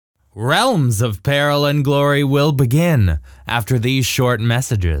Realms of Peril and Glory will begin after these short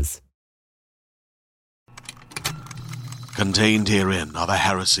messages. Contained herein are the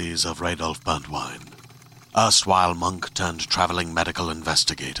heresies of Radolf Burntwine, erstwhile monk turned traveling medical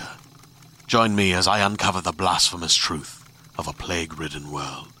investigator. Join me as I uncover the blasphemous truth of a plague-ridden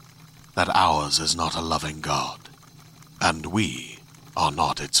world, that ours is not a loving God, and we are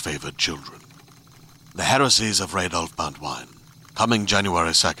not its favored children. The heresies of Radolf Burntwine, coming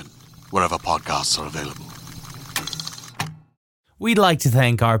January 2nd, wherever podcasts are available. We'd like to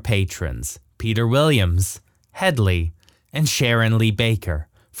thank our patrons, Peter Williams, Headley, and Sharon Lee Baker,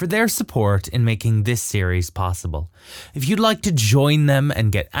 for their support in making this series possible. If you'd like to join them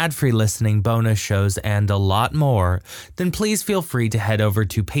and get ad-free listening, bonus shows, and a lot more, then please feel free to head over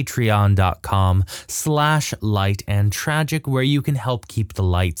to patreon.com/lightandtragic, where you can help keep the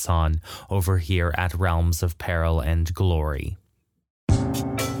lights on over here at Realms of Peril and Glory.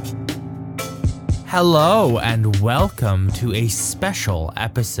 Hello and welcome to a special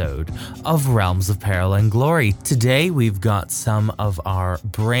episode of Realms of Peril and Glory. Today we've got some of our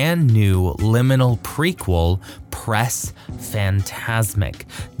brand new Liminal prequel, Press Phantasmic.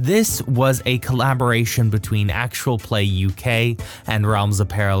 This was a collaboration between Actual Play UK and Realms of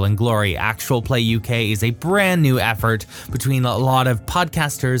Peril and Glory. Actual Play UK is a brand new effort between a lot of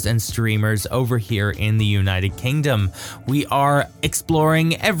podcasters and streamers over here in the United Kingdom. We are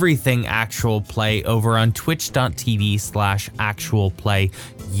exploring everything Actual Play over on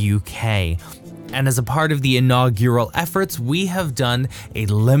twitch.tv/actualplayuk. And as a part of the inaugural efforts, we have done a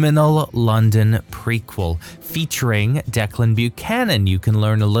Liminal London prequel featuring Declan Buchanan. You can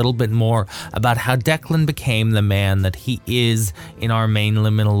learn a little bit more about how Declan became the man that he is in our main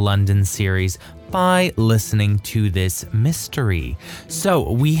Liminal London series by listening to this mystery. So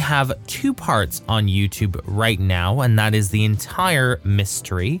we have 2 parts on YouTube right now, and that is the entire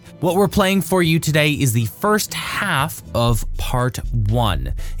mystery. What we're playing for you today is the first half of part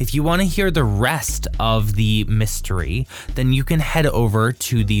 1. If you want to hear the rest of the mystery, then you can head over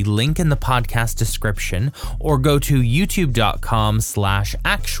to the link in the podcast description or go to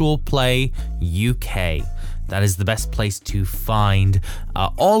youtube.com/actualplayuk. That is the best place to find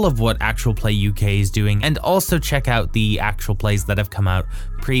all of what Actual Play UK is doing, and also check out the actual plays that have come out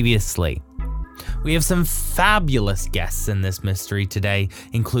previously. We have some fabulous guests in this mystery today,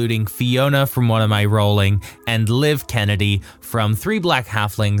 including Fiona from What Am I Rolling and Liv Kennedy from 3 Black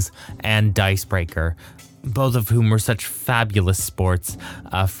Halflings and Dicebreaker, both of whom were such fabulous sports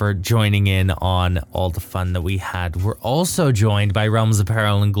for joining in on all the fun that we had. We're also joined by Realms of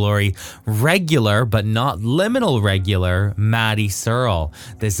Peril and Glory regular, but not Liminal regular, Maddie Searle.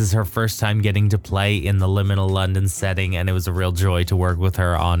 This is her first time getting to play in the Liminal London setting, and it was a real joy to work with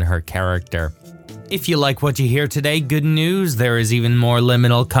her on her character. If you like what you hear today, good news, there is even more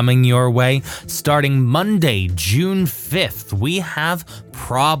Liminal coming your way. Starting Monday, June 5th, we have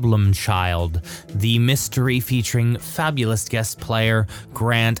Problem Child, the mystery featuring fabulous guest player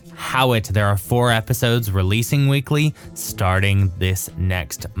Grant Howitt. There are 4 episodes releasing weekly starting this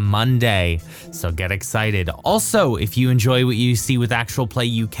next Monday, so get excited. Also, if you enjoy what you see with Actual Play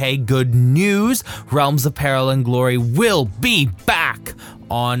UK, good news, Realms of Peril and Glory will be back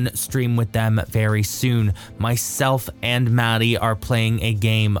on stream with them very soon. Myself and Maddie are playing a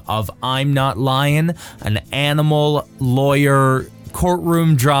game of I'm Not Lying, an animal lawyer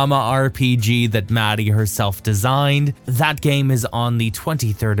courtroom drama RPG that Maddie herself designed. That game is on the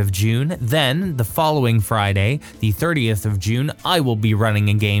 23rd of June. Then, the following Friday, the 30th of June, I will be running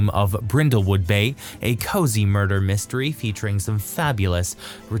a game of Brindlewood Bay, a cozy murder mystery featuring some fabulous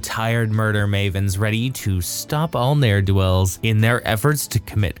retired murder mavens ready to stop all ne'er-do-wells in their efforts to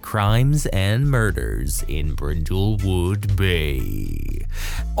commit crimes and murders in Brindlewood Bay.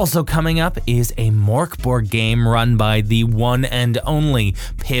 Also coming up is a Morkborg game run by the one and only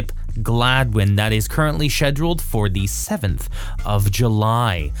Pip Gladwin that is currently scheduled for the 7th of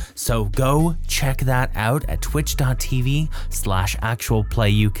July. So go check that out at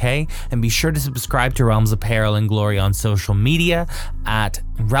twitch.tv/actualplayuk, and be sure to subscribe to Realms of Peril and Glory on social media at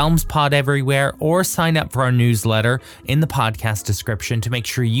RealmsPod everywhere, or sign up for our newsletter in the podcast description to make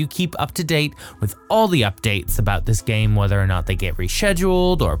sure you keep up to date with all the updates about this game, whether or not they get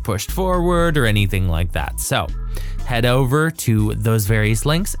rescheduled or pushed forward or anything like that. So head over to those various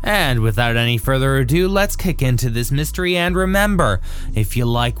links, and without any further ado, let's kick into this mystery. And remember, if you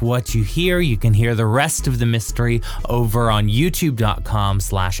like what you hear, you can hear the rest of the mystery over on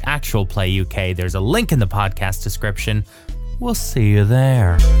youtube.com/actualplayuk. There's a link in the podcast description. We'll see you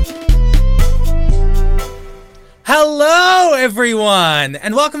there. Hello, everyone,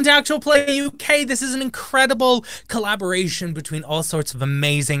 and welcome to Actual Play UK. This is an incredible collaboration between all sorts of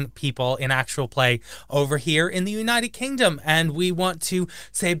amazing people in Actual Play over here in the United Kingdom, and we want to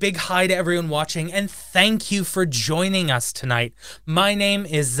say a big hi to everyone watching, and thank you for joining us tonight. My name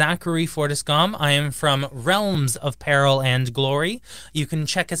is Zachary Fortiscom. I am from Realms of Peril and Glory. You can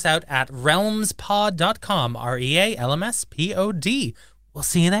check us out at realmspod.com, REALMSPOD. We'll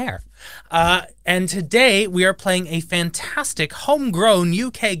see you there. And today we are playing a fantastic homegrown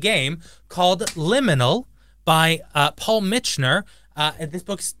UK game called Liminal by Paul Mitchner. And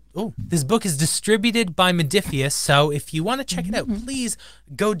this book is distributed by Modiphius, so if you want to check it out, please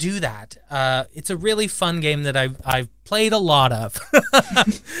go do that. It's a really fun game that I've played a lot of.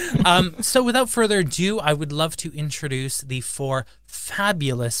 So without further ado, I would love to introduce the four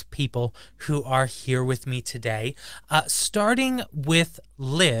fabulous people who are here with me today. Starting with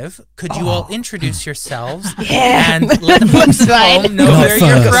Liv, could you all introduce yourselves and let the folks at home know where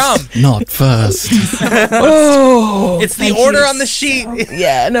you're from? Not first. It's the order on the sheet.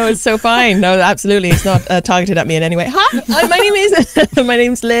 Yeah, no, it's so fine. No, absolutely, it's not targeted at me in any way. Hi, my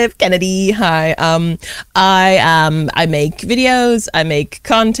name's Liv Kennedy. Hi, I make videos. I make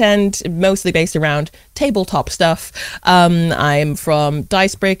content mostly based around tabletop stuff. I'm from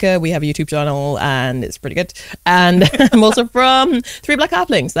Dicebreaker. We have a YouTube channel and it's pretty good. And I'm also from Three Black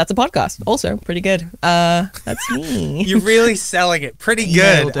Halflings. That's a podcast. Also pretty good. That's me. You're really selling it. Pretty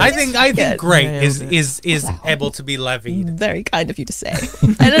good. I think great is able to be levied. Very kind of you to say.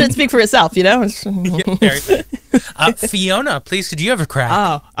 I didn't speak for itself, you know. Yeah, very good. Fiona, please, could you have a crack?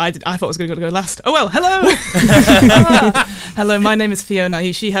 Oh, I thought I was going to go last. Oh well, hello. Hello, my name is Fiona. I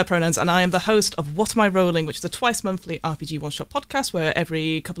use she, her pronouns, and I am the host of What Am I Rolling, which is a twice monthly RPG one-shot podcast where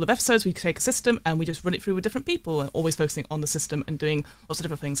every couple of episodes we take a system and we just run it through with different people, always focusing on the system and doing lots of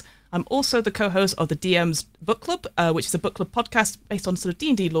different things. I'm also the co-host of the DM's Book Club, which is a book club podcast based on sort of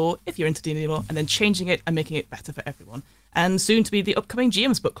D&D lore, if you're into D&D lore, and then changing it and making it better for everyone. And soon to be the upcoming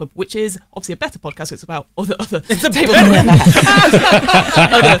GM's Book Club, which is obviously a better podcast. It's about other tabletop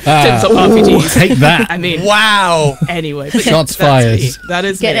RPGs. Take that. I mean, wow. Anyway, but Shots fired. That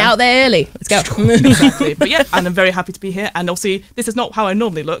is Get me. out there early. Let's go. Exactly. But yeah, and I'm very happy to be here. And obviously, this is not how I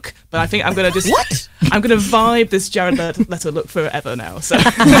normally look, but I think I'm going to just I'm going to vibe this Jared Leto look forever now. So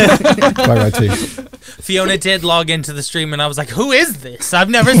Quite right too. Fiona did log into the stream, and I was like, "Who is this? I've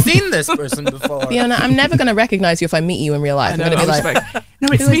never seen this person before." Fiona, I'm never going to recognize you if I meet you in real life. I'm going to be like, no,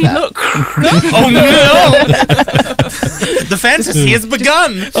 it's me. Look. Oh no! The fantasy has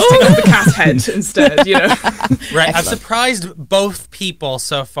begun. Just take off the cat head instead, you know. Right, Excellent. I've surprised both people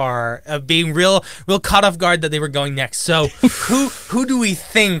so far, being real caught off guard that they were going next. So, who do we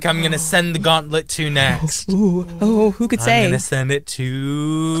think I'm gonna send the gauntlet to next? Who could say? I'm gonna send it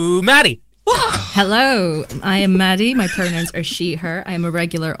to Maddie. Hello, I am Maddie. My pronouns are she, her. I am a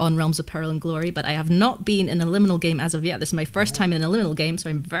regular on Realms of Peril and Glory, but I have not been in a Liminal game as of yet. This is my first time in a Liminal game, so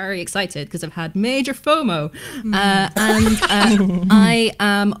I'm very excited because I've had major FOMO. I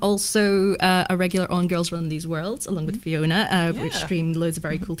am also a regular on Girls Run These Worlds, along with Fiona, which streamed loads of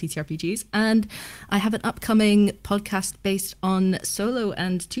very cool TTRPGs. And I have an upcoming podcast based on solo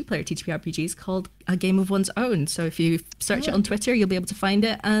and two-player TTRPGs called A Game of One's Own. So if you search it on Twitter, you'll be able to find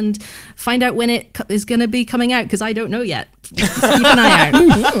it and find out when it is going to be coming out, because I don't know yet. Just keep an eye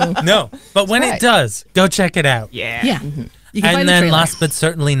out. No, but when it does, go check it out. Yeah. Mm-hmm. You can And find then the last but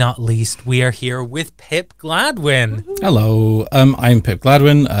certainly not least, we are here with Pip Gladwin. Hello, I'm Pip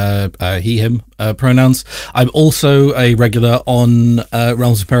Gladwin, he, him pronouns. I'm also a regular on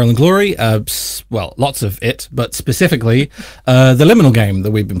Realms of Peril and Glory. Well, lots of it, but specifically the Liminal game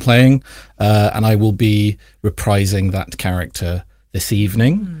that we've been playing, and I will be reprising that character this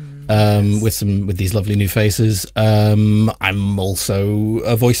evening. With these lovely new faces. I'm also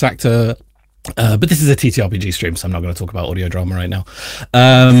a voice actor, but this is a TTRPG stream, so I'm not going to talk about audio drama right now.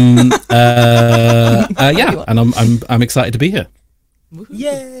 Yeah, and I'm excited to be here.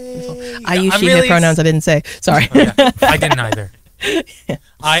 Yay! I use she, her pronouns. I didn't say. Sorry. I didn't either.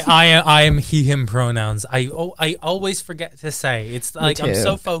 I am he him pronouns. I always forget to say. It's like I'm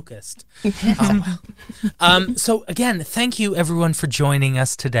so focused. So again, thank you everyone for joining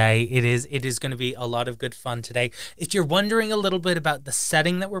us today. It is going to be a lot of good fun today. If you're wondering a little bit about the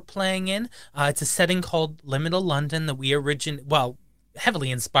setting that we're playing in, it's a setting called Liminal London that we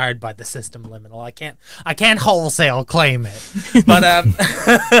heavily inspired by the system Liminal. I can't wholesale claim it, but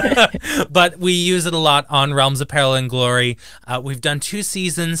but we use it a lot on Realms of Peril and Glory. We've done 2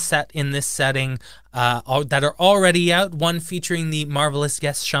 seasons set in this setting that are already out. One featuring the marvelous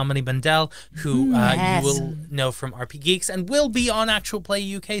guest Shamini Bandel, who you will know from RP Geeks and will be on Actual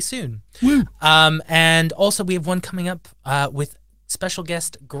Play UK soon. And also we have one coming up with special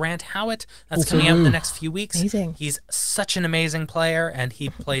guest Grant Howitt. That's coming out in the next few weeks. Amazing. He's such an amazing player, and he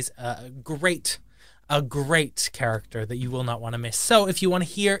plays a great character that you will not want to miss. So if you want to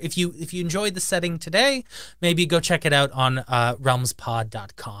hear, if you enjoyed the setting today, maybe go check it out on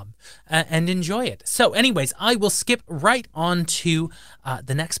realmspod.com and enjoy it. So anyways, I will skip right on to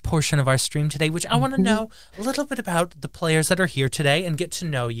the next portion of our stream today, which I want to know a little bit about the players that are here today and get to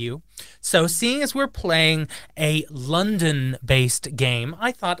know you. So seeing as we're playing a London-based game,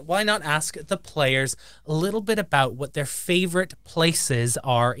 I thought, why not ask the players a little bit about what their favorite places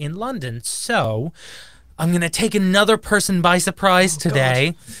are in London. So I'm going to take another person by surprise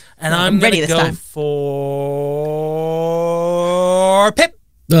today, and I'm going to go for Pip.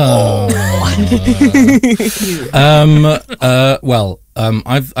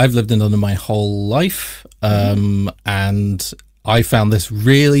 I've lived in London my whole life, and I found this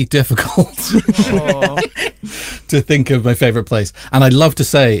really difficult to think of my favorite place. And I'd love to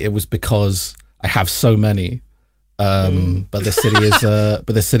say it was because I have so many, but the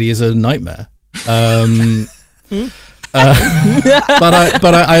city is a nightmare. But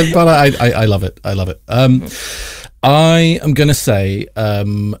I love it. I love it. I am going to say,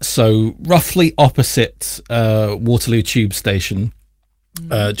 so roughly opposite Waterloo Tube Station,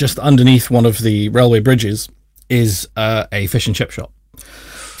 just underneath one of the railway bridges, is a fish and chip shop.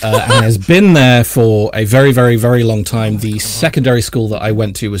 And has been there for a very, very, very long time. The secondary school that I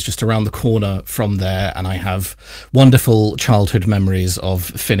went to was just around the corner from there, and I have wonderful childhood memories of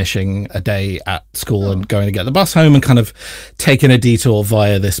finishing a day at school and going to get the bus home and kind of taking a detour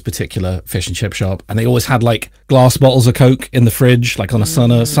via this particular fish and chip shop. And they always had like glass bottles of Coke in the fridge, like on a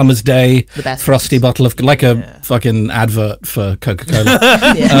summer's day, frosty bottle of, like a fucking advert for Coca-Cola.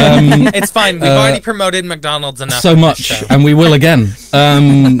 It's fine. We've already promoted McDonald's enough. So much, and we will again.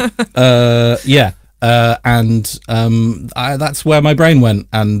 That's where my brain went,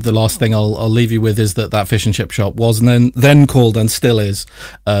 and the last thing I'll leave you with is that fish and chip shop was and then called and still is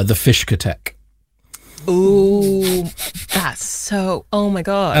the Fishkotech. Ooh, that's so, oh my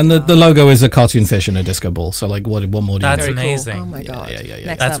god. And the logo is a cartoon fish and a disco ball, so like what more do you That's need? amazing. Cool. Oh my god.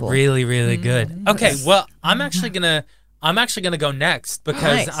 Yeah. That's really, really good. Okay, well, I'm actually gonna go next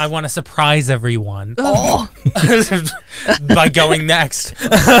because I want to surprise everyone by going next.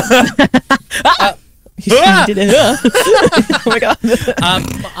 Did it. Oh my god.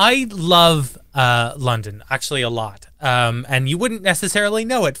 I love London, actually a lot. And you wouldn't necessarily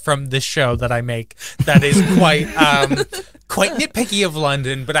know it from this show that I make that is quite nitpicky of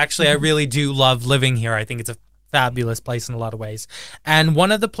London, but actually I really do love living here. I think it's a fabulous place in a lot of ways. And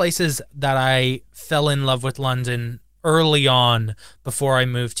one of the places that I fell in love with London early on before I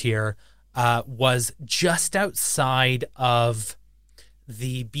moved here was just outside of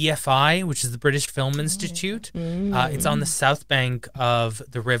the BFI, which is the British Film Institute. It's on the south bank of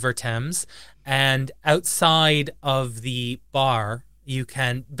the River Thames, and outside of the bar you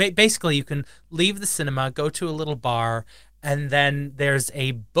can basically you can leave the cinema, go to a little bar, and then there's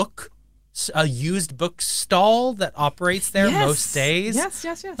a used book stall that operates there most days.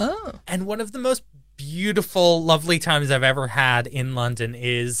 Yes. Oh. And one of the most beautiful, lovely times I've ever had in London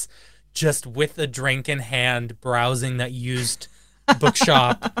is just with a drink in hand, browsing that used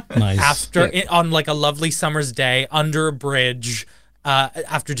bookshop on like a lovely summer's day under a bridge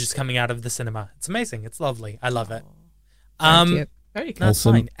after just coming out of the cinema. It's amazing. It's lovely. I love it. Very That's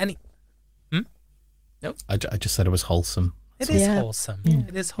wholesome. fine. Nope. I just said it was wholesome. It is wholesome.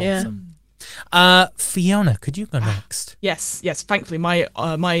 It is wholesome. Fiona, could you go next? Yes. Thankfully,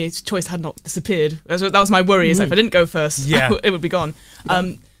 my choice had not disappeared. That was my worry. Is if I didn't go first, it would be gone.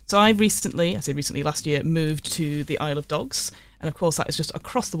 So I recently, last year, moved to the Isle of Dogs. And of course, that is just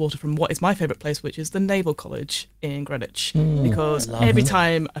across the water from what is my favourite place, which is the Naval College in Greenwich. Because every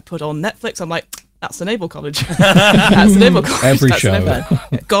time I put on Netflix, I'm like, that's the Naval College. That's the Naval College. Every that's show.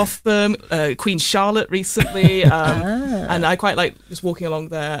 Gotham, Queen Charlotte recently. And I quite like just walking along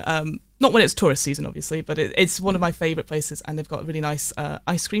there. Not when it's tourist season, obviously, but it's one of my favourite places. And they've got a really nice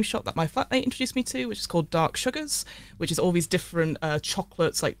ice cream shop that my flatmate introduced me to, which is called Dark Sugars, which is all these different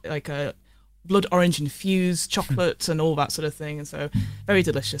chocolates, like a blood orange infused chocolate and all that sort of thing. And so very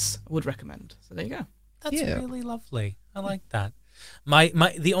delicious. I would recommend. So there you go. That's really lovely. I like that.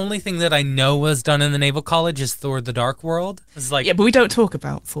 The only thing that I know was done in the Naval College is Thor: The Dark World. It's like Yeah, but we don't talk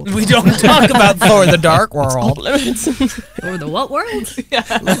about Thor. we don't talk about Thor: The Dark World. Or the what world?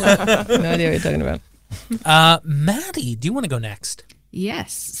 No idea what you're talking about. Maddie, do you want to go next?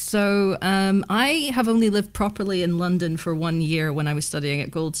 Yes. So I have only lived properly in London for 1 year when I was studying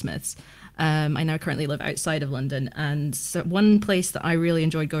at Goldsmiths. I now currently live outside of London. And so one place that I really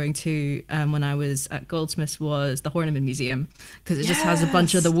enjoyed going to when I was at Goldsmiths was the Horniman Museum, because it just has a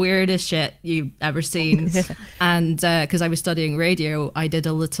bunch of the weirdest shit you've ever seen. And because I was studying radio, I did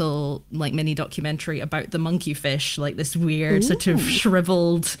a little like mini documentary about the monkey fish, like this weird sort of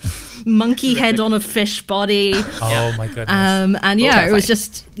shriveled monkey head on a fish body. Oh my goodness. And yeah, it was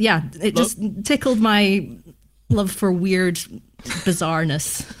just, it just tickled my love for weird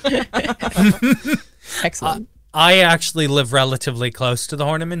bizarreness. Excellent. I actually live relatively close to the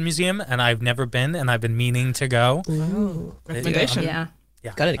Horniman Museum, and I've never been, and I've been meaning to go. Recommendation. Yeah.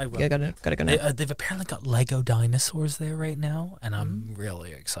 Yeah, Gotta I will. go now. They've apparently got Lego dinosaurs there right now, and I'm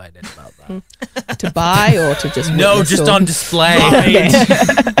really excited about that. To buy or to just No, witness just or- on display.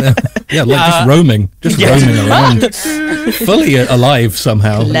 Yeah, like just roaming around, fully alive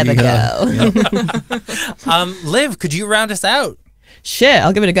somehow. Clever Yeah. girl. Liv, could you round us out? Sure,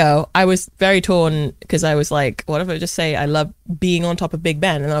 I'll give it a go. I was very torn because I was like, what if I just say I love being on top of Big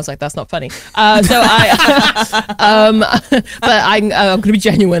Ben? And I was like, that's not funny. So but I'm going to be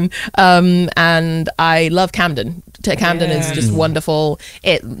genuine. And I love Camden. Camden is just wonderful.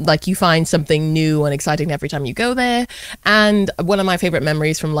 It like you find something new and exciting every time you go there. And one of my favorite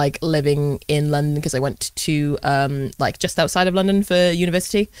memories from like living in London, because I went to like just outside of London for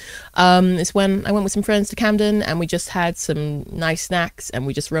university, is when I went with some friends to Camden and we just had some nice snacks and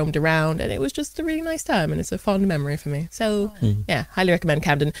we just roamed around and it was just a really nice time and it's a fond memory for me. So yeah, highly recommend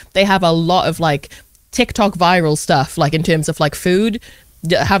Camden. They have a lot of like TikTok viral stuff, like in terms of like food.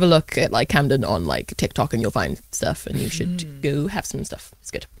 Have a look at like Camden on like TikTok and you'll find stuff and you should go have some stuff.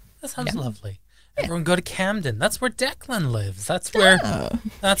 It's good. That sounds lovely. Everyone go to Camden. That's where Declan lives. That's where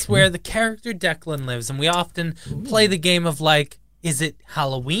the character Declan lives. And we often play the game of like, is it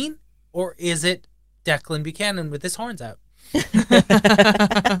Halloween or is it Declan Buchanan with his horns out?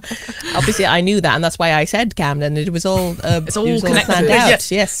 Obviously, I knew that, and that's why I said Camden. It was all It's all connected. planned out.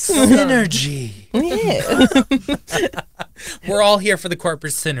 Yes. Yes. Synergy. Yeah. We're all here for the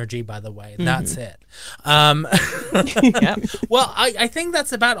corporate synergy, by the way. That's it. Well, I think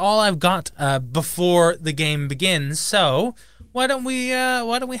that's about all I've got before the game begins. So why don't we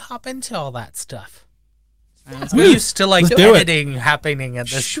hop into all that stuff? We're used to like Let's do it. editing happening at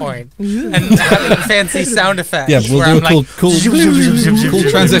this point and having fancy sound effects. Yeah, we'll where do I'm a cool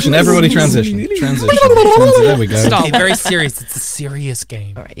transition. Everybody transition. There we go. Okay, very serious. It's a serious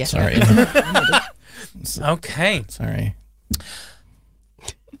game. All right. Yes. Sorry. Okay. Sorry.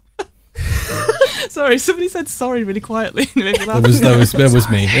 Sorry, somebody said sorry really quietly. It made me laugh. That was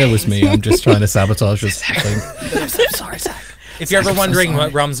me. It was me. I'm just trying to sabotage this thing. I'm so sorry, Zach. If you're ever wondering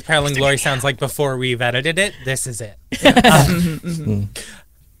what Realms of Peril and Glory sounds like before we've edited it, this is it.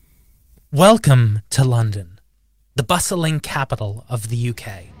 Welcome to London, the bustling capital of the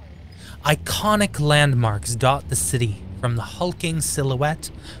UK. Iconic landmarks dot the city, from the hulking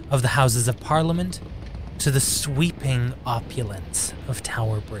silhouette of the Houses of Parliament to the sweeping opulence of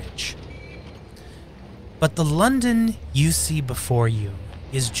Tower Bridge. But the London you see before you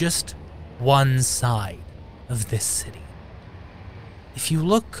is just one side of this city. If you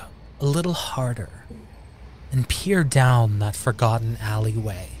look a little harder and peer down that forgotten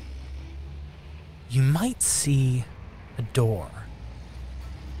alleyway, you might see a door.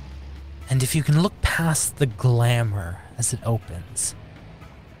 And if you can look past the glamour as it opens,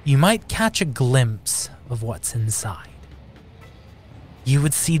 you might catch a glimpse of what's inside. You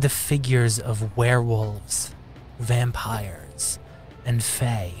would see the figures of werewolves, vampires, and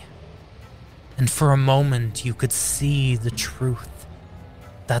fae. And for a moment you could see the truth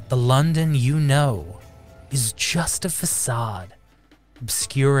that the London you know is just a facade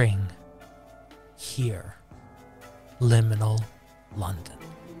obscuring here, liminal London.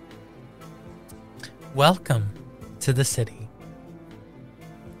 Welcome to the city.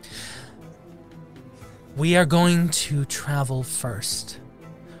 We are going to travel first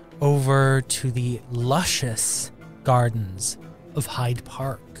over to the luscious gardens of Hyde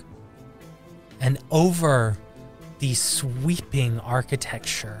Park and over the sweeping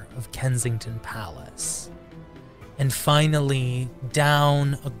architecture of Kensington Palace, and finally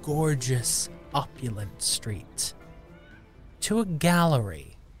down a gorgeous, opulent street to a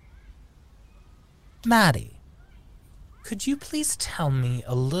gallery. Maddie, could you please tell me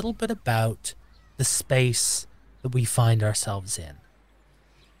a little bit about the space that we find ourselves in?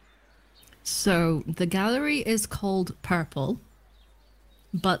 So the gallery is called Purple,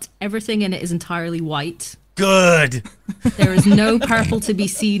 but everything in it is entirely white. Good. There is no purple to be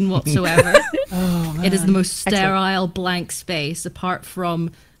seen whatsoever. It is the most sterile, blank space, apart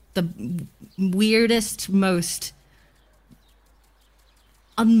from the weirdest, most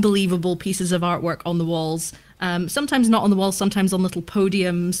unbelievable pieces of artwork on the walls. Sometimes not on the walls, sometimes on little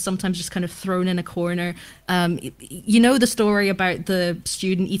podiums, sometimes just kind of thrown in a corner. You know the story about the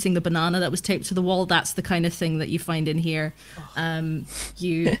student eating the banana that was taped to the wall? That's the kind of thing that you find in here.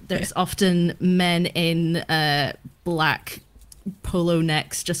 There's often men in black polo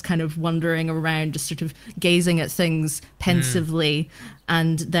necks just kind of wandering around, just sort of gazing at things pensively,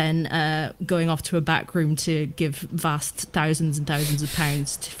 and then going off to a back room to give vast thousands and thousands of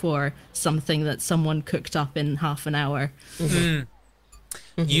pounds for something that someone cooked up in half an hour.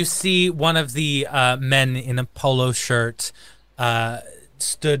 You see one of the men in a polo shirt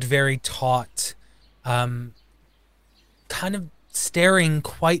stood very taut, kind of staring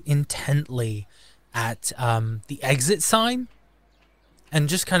quite intently at the exit sign, and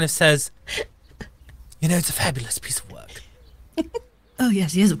just kind of says, "You know, it's a fabulous piece of work." Oh,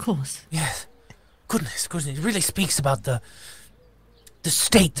 yes, of course. Yes. Goodness. It really speaks about the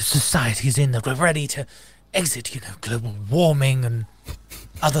state the society's in, that we're ready to exit, global warming and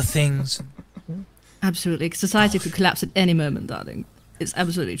other things. Absolutely. Society could collapse at any moment, darling. It's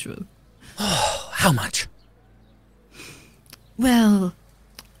absolutely true. How much? Well,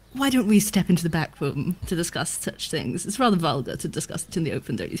 why don't we step into the back room to discuss such things? It's rather vulgar to discuss it in the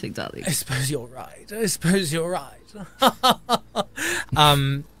open, don't you think, darling? I suppose you're right.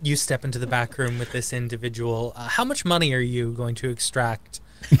 You step into the back room with this individual. How much money are you going to extract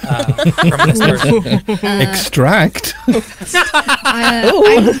from this person? Extract?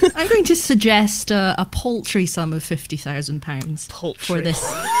 I'm going to suggest a paltry sum of £50,000 for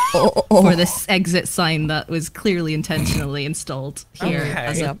this exit sign that was clearly intentionally installed here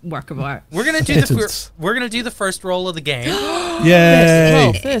as a work of art. We're gonna do the first roll of the game.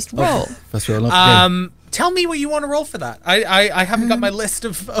 Yay! First roll. First roll of the game. Tell me what you want to roll for that. I haven't got my list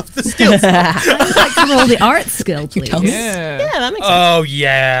of the skills. I'd like to roll the art skill, please. Yeah, that makes sense. Oh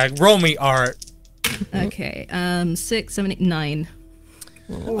yeah, roll me art. Okay, 6, 7, 8, 9.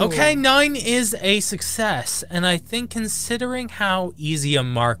 Okay, 9 is a success, and I think considering how easy a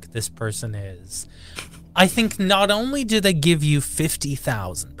mark this person is, I think not only do they give you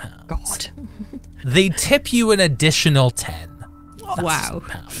 £50,000, God, they tip you an additional 10. Wow.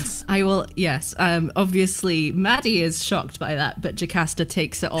 Pounds. I will, yes. Obviously, Maddie is shocked by that, but Jocasta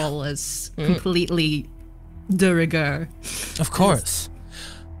takes it all as completely de rigueur. Of course.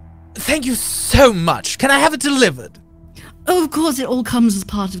 Thank you so much. Can I have it delivered? Oh, of course, it all comes as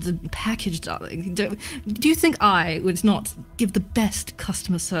part of the package, darling. Do you think I would not give the best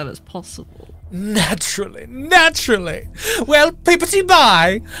customer service possible? Naturally. Well, pippity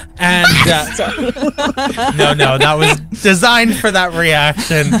bye. And no, that was designed for that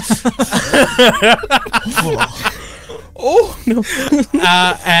reaction. oh no!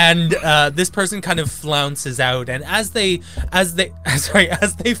 And this person kind of flounces out, and as they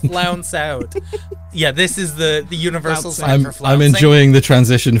flounce out, yeah, this is the universal sign for flouncing. I'm enjoying the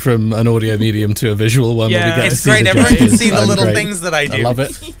transition from an audio medium to a visual one. Yeah, where we get to it's see great. the Everyone can gestures. see the I'm little great. things that I do. I love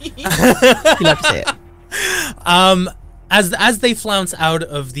it. You love to see it. As they flounce out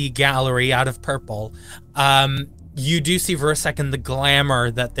of the gallery, out of Purple, you do see for a second the glamour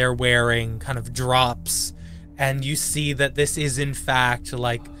that they're wearing kind of drops, and you see that this is in fact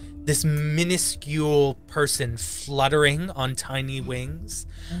like this minuscule person fluttering on tiny wings,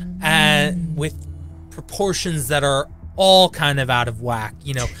 and with proportions that are all kind of out of whack,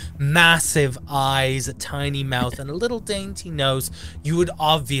 massive eyes, a tiny mouth, and a little dainty nose. You would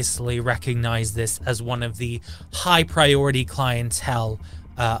obviously recognize this as one of the high priority clientele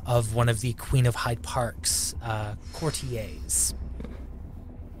of one of the Queen of Hyde Park's courtiers.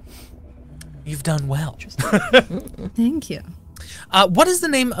 You've done well. Thank you. What is the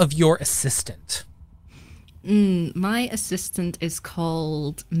name of your assistant? My assistant is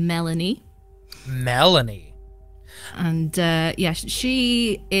called Melanie. Melanie. And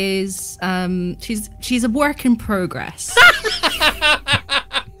she is she's a work in progress.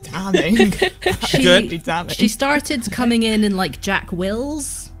 Damning. Good. Damning. She started coming in like Jack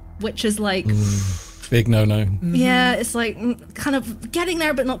Wills, which is like Big no. yeah, it's like kind of getting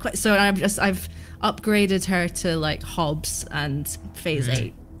there but not quite. So I've upgraded her to like Hobbs and Phase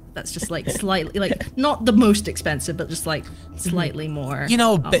 8. That's just like slightly like not the most expensive, but just like slightly more A bit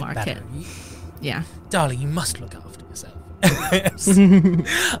upmarket. better. Yeah. Darling, you must look after yourself.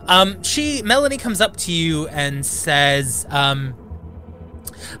 Melanie comes up to you and says,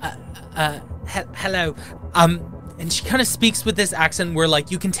 hello. And she kind of speaks with this accent where,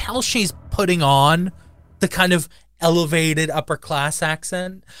 like, you can tell she's putting on the kind of elevated upper class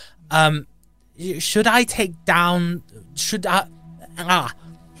accent. Should I take down the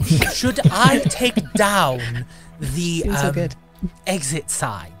so good. exit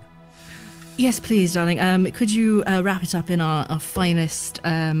sign? Yes, please, darling. Could you wrap it up in our finest,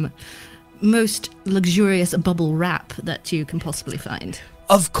 most luxurious bubble wrap that you can possibly find?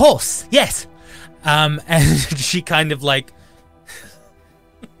 Of course, yes. And she kind of like,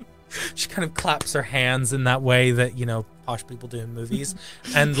 she kind of claps her hands in that way that, you know, posh people do in movies.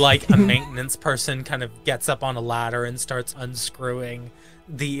 And like a maintenance person kind of gets up on a ladder and starts unscrewing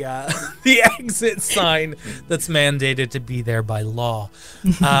the exit sign that's mandated to be there by law.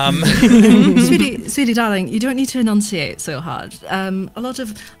 Sweetie, darling, you don't need to enunciate so hard. A lot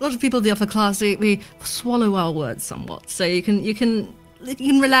of people in the upper class, we swallow our words somewhat, so you can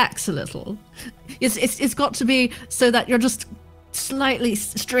relax a little. It's got to be so that you're just slightly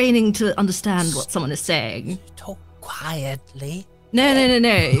straining to understand what someone is saying. Talk quietly. No.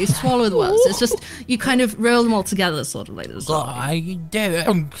 You swallow the words. It's just you kind of roll them all together, sort of like this. I do.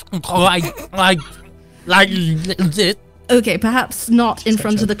 I like it. Okay, perhaps not in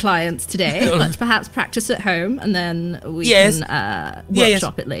front of the clients today. Let's perhaps practice at home, and then we can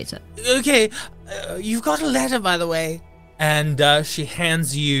workshop it later. Okay, you've got a letter, by the way. And she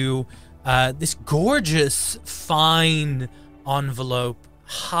hands you this gorgeous, fine envelope,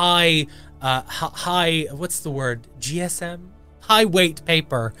 high, what's the word? GSM? High weight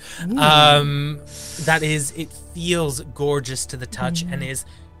paper. It feels gorgeous to the touch, and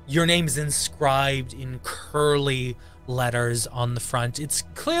your name is inscribed in curly letters on the front. It's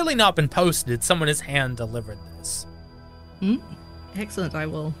clearly not been posted. Someone has hand delivered this. Excellent. I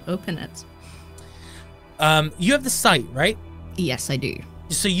will open it. You have the site, right? Yes, I do.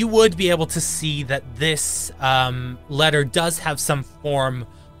 So you would be able to see that this letter does have some form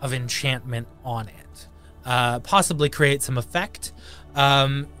of enchantment on it. Possibly create some effect.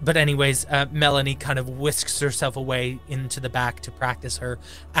 But anyways, Melanie kind of whisks herself away into the back to practice her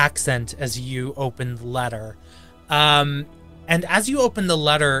accent as you open the letter. And as you open the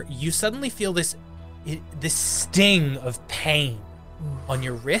letter, you suddenly feel this sting of pain on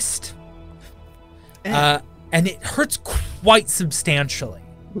your wrist. And it hurts quite substantially.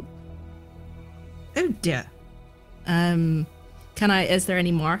 Oh dear. Is there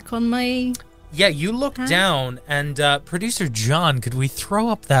any mark on my... Yeah, you look down, and producer John, could we throw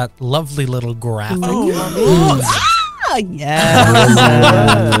up that lovely little graphic?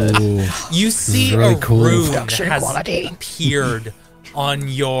 Yes. You see Very a cool. rune has appeared on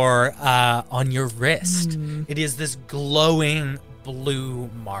your wrist. It is this glowing blue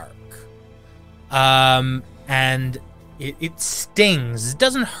mark. And it stings. It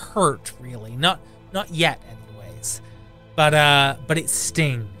doesn't hurt really, not yet, anyways. But it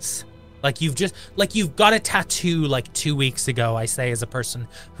stings. Like you've got a tattoo like 2 weeks ago. I say as a person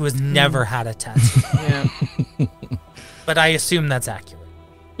who has never had a tattoo. Yeah. But I assume that's accurate.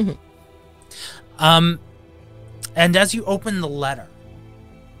 And as you open the letter,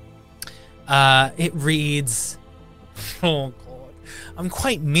 it reads, "Oh God, I'm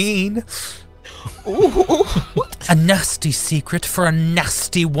quite mean." A nasty secret for a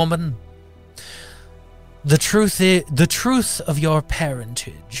nasty woman. The truth of your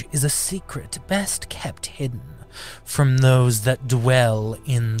parentage is a secret best kept hidden from those that dwell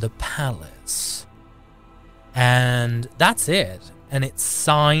in the palace. And that's it. And it's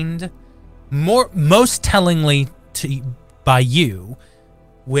signed, most tellingly by you,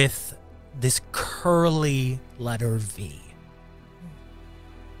 with this curly letter V.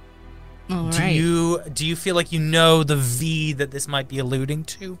 All right. Do you feel like you know the V that this might be alluding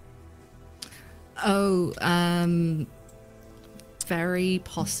to? Oh, very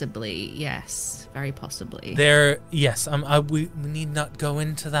possibly. Yes, very possibly. Yes. We need not go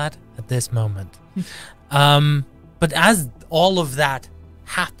into that at this moment. But as all of that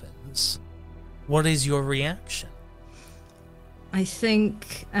happens, what is your reaction? I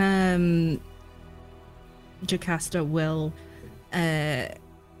think Jocasta will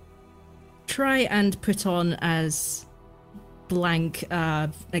try and put on as blank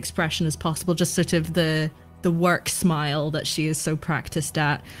expression as possible, just sort of the work smile that she is so practiced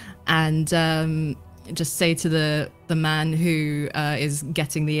at, and just say to the man who is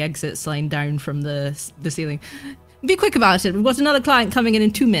getting the exit sign down from the ceiling, "Be quick about it. We've got another client coming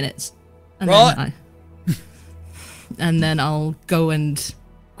in 2 minutes." And then I'll go and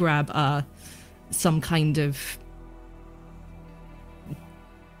grab some kind of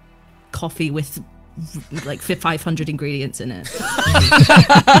coffee with like 500 ingredients in it.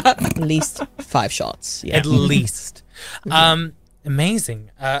 At least 5 shots. Yeah. At least.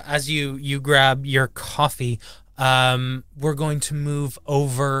 Amazing. As you grab your coffee, we're going to move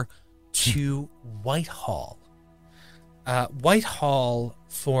over to Whitehall. Whitehall,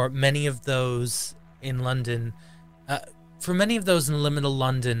 for many of those in London, for many of those in Liminal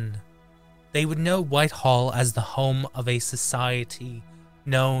London, they would know Whitehall as the home of a society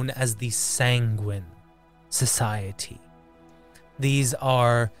known as the Sanguine Society. These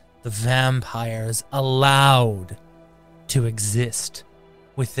are the vampires allowed to exist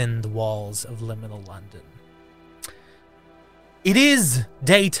within the walls of Liminal London. It is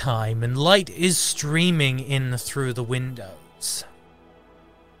daytime and light is streaming in through the windows.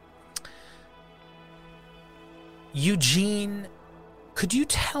 Eugene, could you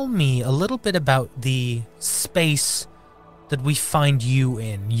tell me a little bit about the space that we find you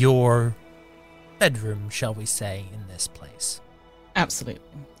in, your bedroom, shall we say, in this place? Absolutely.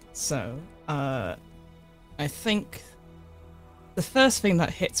 So, I think the first thing that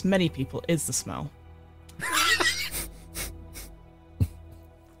hits many people is the smell.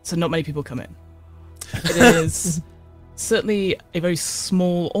 So not many people come in. It is certainly a very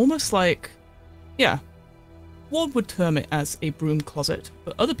small, almost like, one would term it as a broom closet,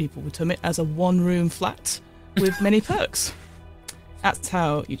 but other people would term it as a one-room flat with many perks. That's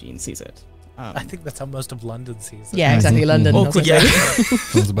how Eugene sees it. I think that's how most of London sees it. Yeah, exactly. London. Awkward, yeah.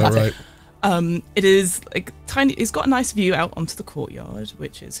 Sounds about right. It is like tiny. It's got a nice view out onto the courtyard,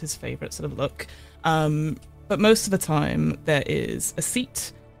 which is his favourite sort of look. But most of the time, there is a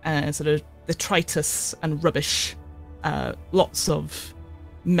seat and sort of detritus and rubbish, lots of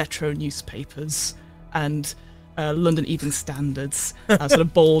Metro newspapers and London Evening Standards sort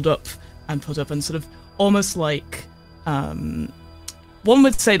of balled up and put up, and sort of almost like one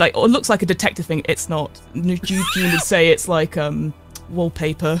would say like, oh, it looks like a detective thing. It's not. Eugene would say it's like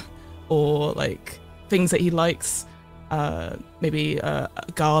wallpaper or like things that he likes. Maybe a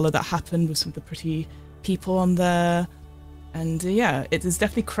gala that happened with some of the pretty people on there. And it is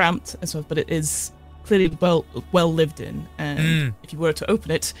definitely cramped and stuff, but it is clearly well lived in. And if you were to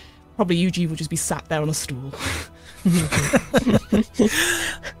open it, probably Eugene would just be sat there on a stool.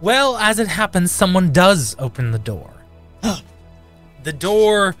 Well, as it happens, someone does open the door. The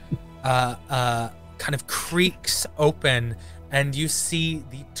door kind of creaks open, and you see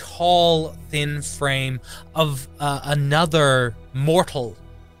the tall, thin frame of another mortal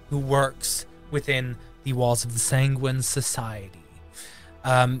who works within the walls of the Sanguine Society.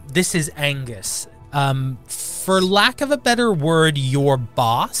 This is Angus. For lack of a better word, your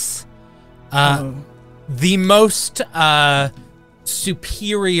boss. The most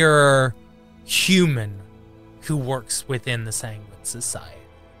superior human who works within the Sanguine Society.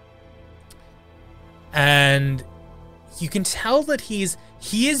 And you can tell that he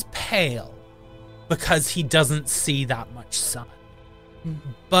is pale because he doesn't see that much sun.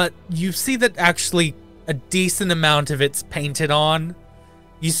 But you see that actually a decent amount of it's painted on.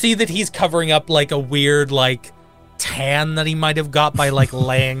 You see that he's covering up like a weird like tan that he might have got by like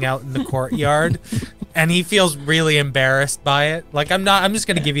laying out in the courtyard. And he feels really embarrassed by it. Like, I'm just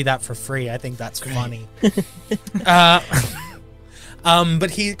going to give you that for free. I think that's funny.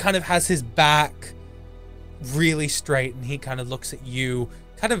 But he kind of has his back really straight, and he kind of looks at you,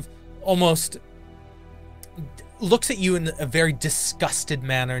 kind of almost looks at you in a very disgusted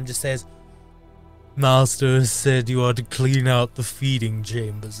manner and just says, "Master has said you are to clean out the feeding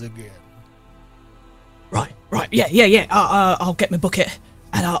chambers again." Right. Yeah. I'll get my bucket,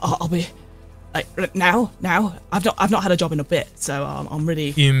 and I'll be like now. I've not had a job in a bit, so I'm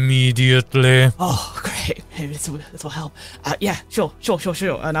really immediately. Oh, great! Maybe this will help. Yeah, sure.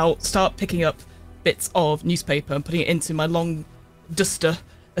 And I'll start picking up bits of newspaper and putting it into my long duster,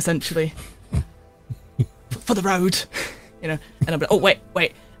 essentially, for the road, And I'll be, oh wait,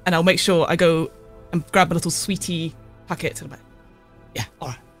 and I'll make sure I go and grab a little sweetie packet, and I'm like, yeah, all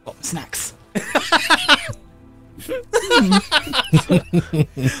right, got my snacks.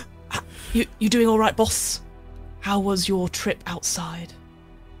 You doing all right, boss? How was your trip outside?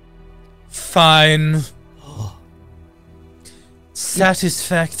 Fine. Oh.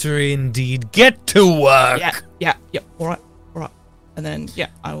 Satisfactory indeed. Get to work. Yeah. All right. And then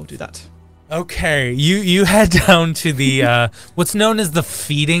I will do that. Okay, you head down to the what's known as the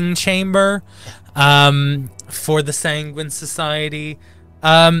feeding chamber, for the Sanguine Society.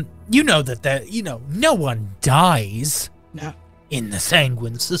 You know that no one dies. No. In the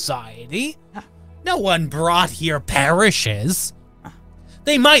Sanguine Society. No one brought here perishes.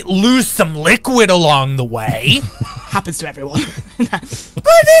 They might lose some liquid along the way. happens to everyone. But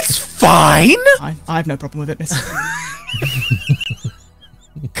it's fine. I have no problem with it, miss.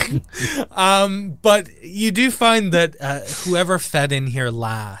 But you do find that whoever fed in here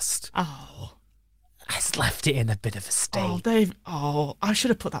last has left it in a bit of a state. Oh, Dave. Oh, I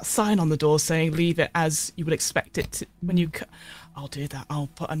should have put that sign on the door saying leave it as you would expect it to when you... I'll do that. I'll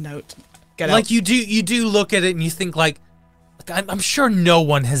put a note. Get out. Like you do look at it and you think like I'm sure no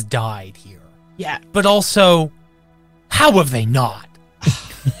one has died here. Yeah. But also, how have they not?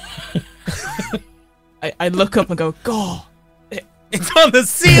 I look up and go, God. It's on the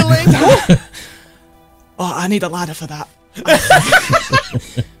ceiling. Oh, I need a ladder for that.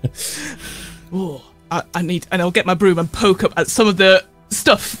 Oh, I need, and I'll get my broom and poke up at some of the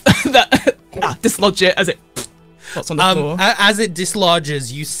stuff that dislodge it as it pots on the floor. As it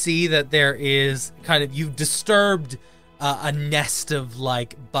dislodges, you see that there is you've disturbed a nest of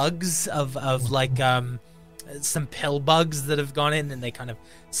like bugs of like some pill bugs that have gone in, and they kind of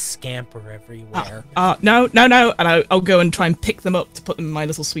scamper everywhere. No, and I'll go and try and pick them up to put them in my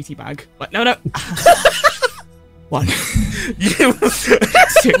little sweetie bag. Like, no. 1.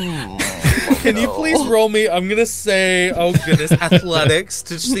 Can you please roll me? I'm gonna say, oh goodness, athletics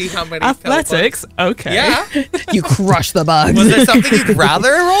to see how many. Athletics? Okay. Yeah. You crush the bugs. Was there something you'd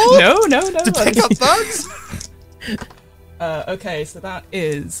rather roll? No. To pick up bugs? Okay, so that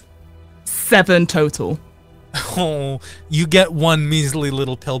is 7 total. Oh, you get one measly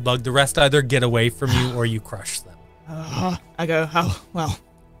little pill bug. The rest either get away from you or you crush them. I go, oh, well,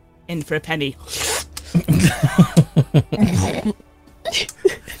 in for a penny.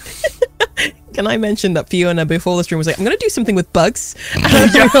 Can I mention that Fiona before the stream was like, I'm going to do something with bugs?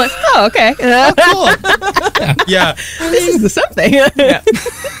 And you're like, oh, okay. Cool. Yeah. This is the something.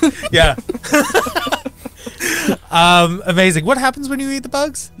 Yeah. Amazing. What happens when you eat the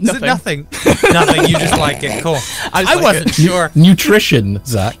bugs? Is it nothing? Nothing. You just like it. Cool. I wasn't sure. Nutrition,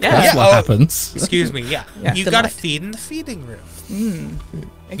 Zach. That's what happens. Excuse me. Yeah. You got to feed in the feeding room.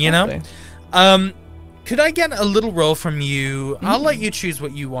 Exactly. You know? Could I get a little roll from you? I'll let you choose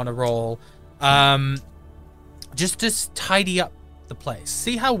what you want to roll. Just to tidy up the place.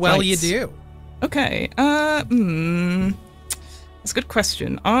 See how well you do. Okay. That's a good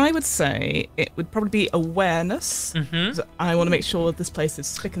question. I would say it would probably be awareness. I want to make sure this place is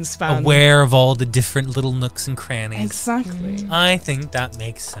spick and span. Aware of all the different little nooks and crannies. Exactly. I think that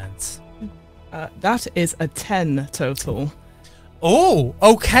makes sense. That is a 10 total. Oh,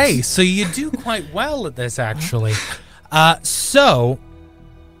 okay. So you do quite well at this, actually. So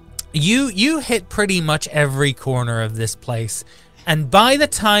you hit pretty much every corner of this place, and by the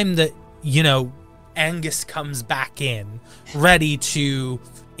time that Angus comes back in, ready to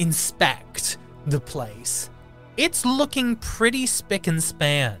inspect the place, it's looking pretty spick and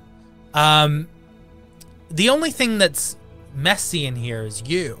span. The only thing that's messy in here is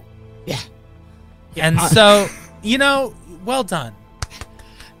you. Yeah. And so, well done.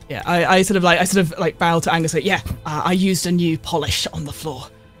 Yeah, I sort of bow to Angus. Like, I used a new polish on the floor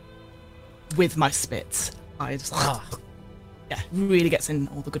with my spits. I just really gets in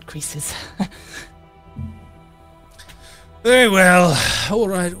all the good creases. Very well. All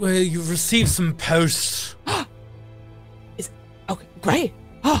right. Well, you've received some post. Okay, great.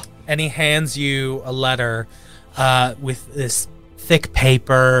 And he hands you a letter with this thick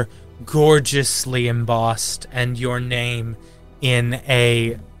paper, gorgeously embossed, and your name in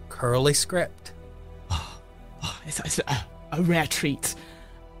a curly script. It's a rare treat.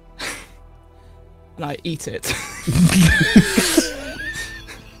 And I eat it.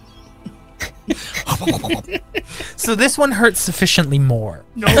 So this one hurts sufficiently more.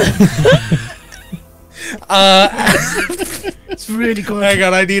 No. It's really good. Hang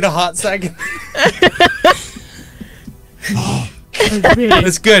on, I need a hot second.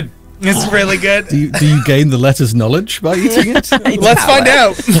 It's good. It's really good. Do you gain the letter's knowledge by eating it? Let's find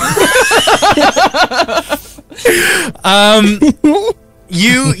out.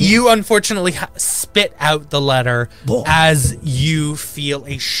 You unfortunately spit out the letter as you feel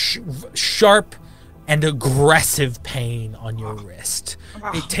a sharp and aggressive pain on your wrist.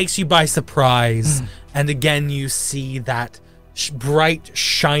 It takes you by surprise, and again you see that bright,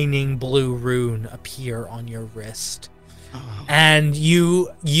 shining blue rune appear on your wrist. And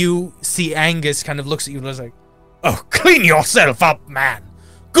you see Angus kind of looks at you and is like, "Oh, clean yourself up, man!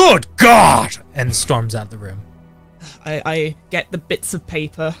 Good God!" and storms out the room. I get the bits of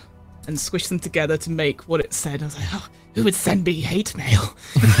paper and squish them together to make what it said. I was like, oh, who would send me hate mail?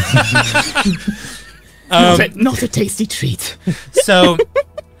 Not a tasty treat. So,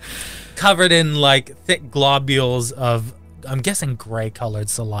 covered in like thick globules of I'm guessing gray-colored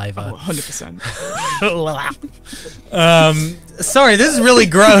saliva. Oh, 100%. Sorry, this is really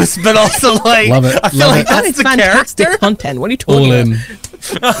gross, but also like Love it, I feel love like it. That that's is the fantastic character. content. What are you talking All about? in.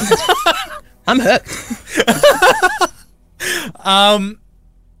 I'm hooked.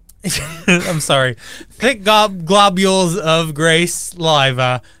 I'm sorry. Thick globules of gray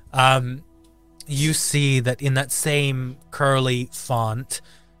saliva. You see that in that same curly font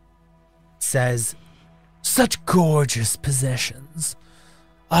it says, "Such gorgeous possessions.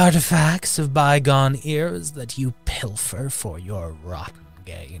 Artifacts of bygone eras that you pilfer for your rotten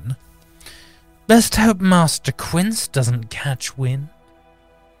gain. Best hope Master Quince doesn't catch wind."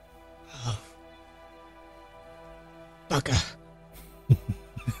 Bugger.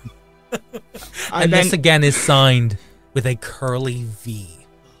 And this again is signed with a curly V.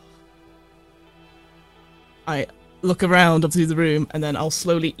 I look around obviously the room, and then I'll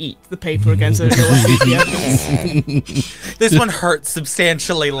slowly eat the paper again so no one sees the evidence. This one hurts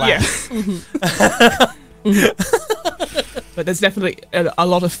substantially less. But there's definitely a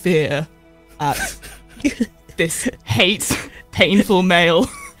lot of fear at this painful male.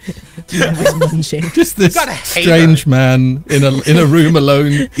 Just this gotta hate strange man in a room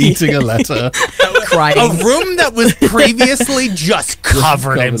alone eating a letter. Crying. A room that was previously just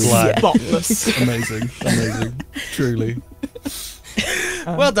covered in covered in blood. Spotless. Amazing. Truly.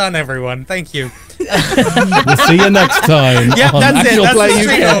 Well done, everyone. Thank you. We'll see you next time. Yeah, on that's it. Actual That's Play the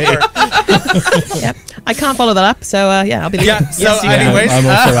stream UK. over. Yep. I can't follow that up, so yeah, I'll be there. Yeah, so Yes, you can. anyways. I'm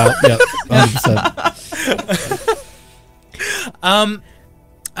also out. Yep, 100%.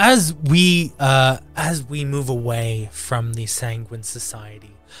 As we move away from the Sanguine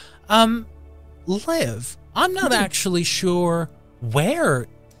Society, Liv, I'm not actually sure where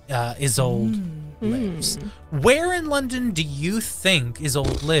Isolde lives. Where in London do you think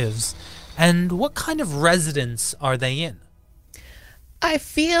Isolde lives, and what kind of residence are they in? I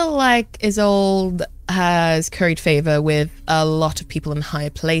feel like Isolde has curried favor with a lot of people in higher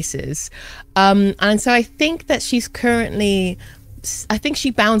places. And so I think that she's currently, I think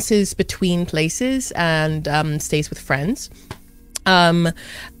she bounces between places and stays with friends.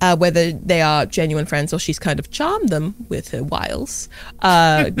 Whether they are genuine friends or she's kind of charmed them with her wiles,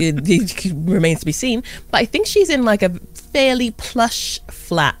 it remains to be seen. But I think she's in like a fairly plush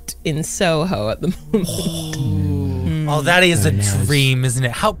flat in Soho at the moment. Oh, that is a dream, isn't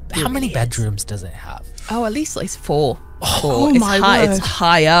it? How many bedrooms does it have? Oh, at least like 4. Oh, it's my high, word. It's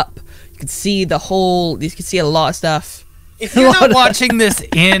high up. You can see the whole. You can see a lot of stuff. If you're not watching this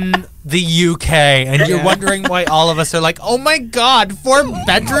in the UK and you're wondering why all of us are like, oh my god, 4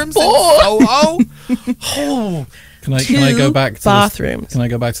 bedrooms in Soho? Oh. Can I go back to bathrooms. Can I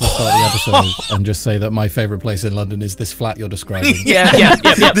go back to the start of the episode and just say that my favorite place in London is this flat you're describing? Yeah.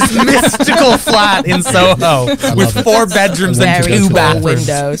 This mystical flat in Soho with it. 4 bedrooms and Very 2 tall bathrooms.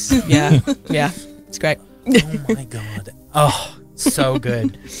 windows. Yeah, it's great. Oh my god. Oh, so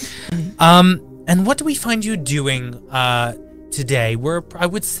good. And what do we find you doing today? I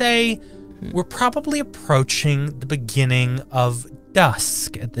would say we're probably approaching the beginning of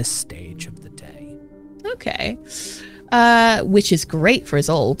dusk at this stage of the day. Okay. Which is great for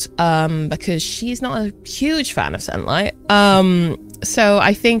Isolde, because she's not a huge fan of sunlight. So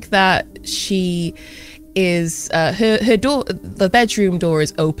I think that she is her door, the bedroom door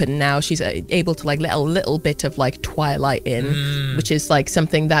is open now. She's able to like let a little bit of like twilight in, which is like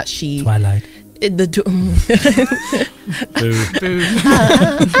something that she Twilight. the do-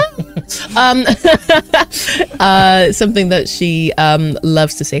 something that she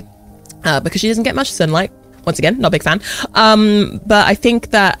loves to see, because she doesn't get much sunlight. Once again, not a big fan. But I think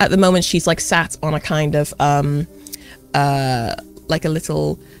that at the moment she's like sat on a kind of like a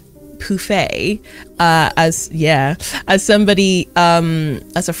little buffet, as somebody,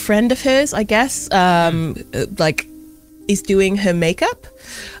 as a friend of hers, I guess, like is doing her makeup.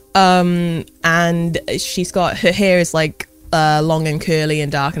 And she's got, her hair is like long and curly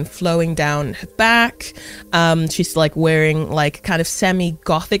and dark and flowing down her back. She's like wearing like kind of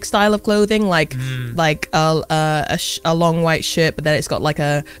semi-gothic style of clothing, like a long white shirt, but then it's got like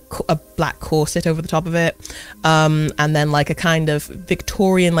a black corset over the top of it, and then like a kind of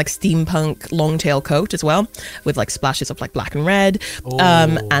Victorian like steampunk long tail coat as well, with like splashes of like black and red,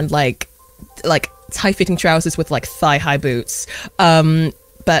 and like tight-fitting trousers with like thigh-high boots.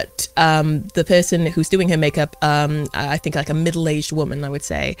 But the person who's doing her makeup, I think like a middle-aged woman, I would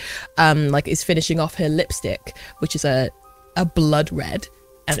say, like is finishing off her lipstick, which is a blood red,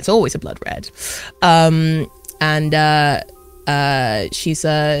 and it's always a blood red. And she's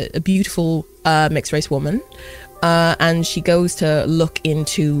a beautiful mixed-race woman, and she goes to look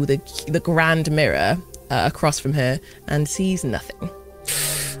into the grand mirror across from her and sees nothing.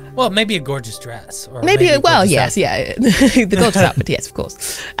 Well, maybe a gorgeous dress. Or Maybe a well, gorgeous yes, outfit. yeah. The gorgeous outfit, yes, of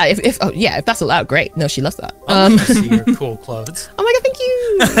course. If that's allowed, great. No, she loves that. I'll let you see your cool clothes. Oh my god, thank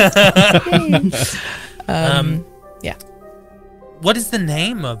you. Yeah. What is the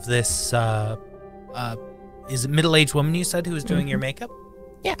name of this? Is it middle-aged woman you said who was doing your makeup?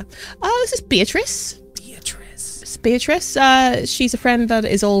 Yeah. This is Beatrice. Beatrice. It's Beatrice. She's a friend that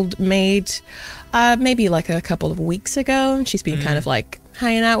Isolde made maybe like a couple of weeks ago. And she's been kind of like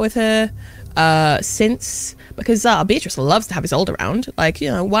hanging out with her since, because Beatrice loves to have Isolde around. Like,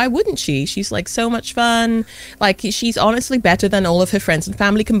 why wouldn't she? She's like so much fun. Like, she's honestly better than all of her friends and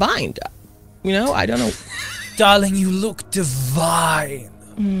family combined. I don't know. Darling, you look divine.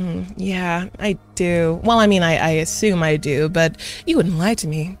 Yeah, I do. Well, I mean, I assume I do, but you wouldn't lie to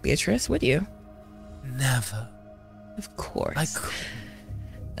me, Beatrice, would you? Never. Of course. I couldn't.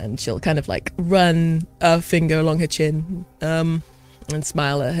 And she'll kind of like run a finger along her chin and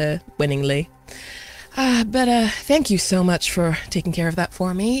smile at her winningly. But thank you so much for taking care of that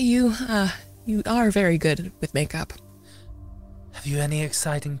for me. You are very good with makeup. Have you any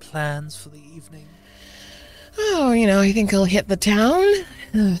exciting plans for the evening? Oh, I think I'll hit the town,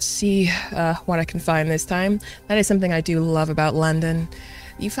 see what I can find this time. That is something I do love about London.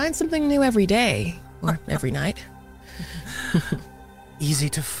 You find something new every day, or every night. Easy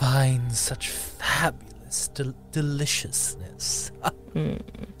to find such fabulous deliciousness.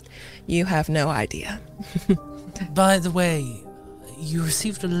 You have no idea. By the way, you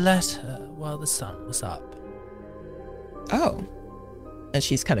received a letter while the sun was up. Oh. And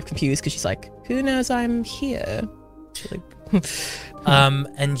she's kind of confused because she's like, who knows I'm here? She's like,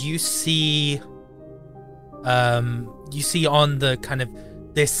 and you see on the kind of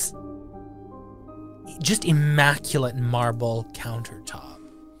this just immaculate marble countertop,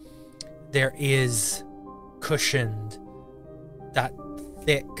 there is cushioned that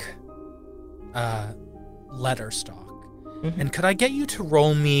thick letter stock. And could I get you to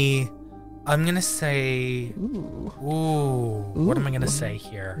roll me, I'm gonna say, what am I gonna say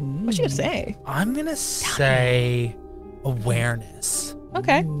here? What's she gonna say? I'm gonna say awareness.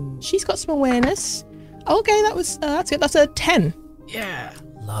 Okay. She's got some awareness. Okay, that's good. That's a 10. Yeah.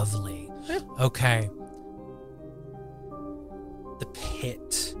 Lovely. Okay. The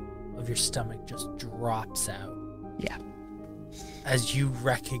pit of your stomach just drops out. Yeah. As you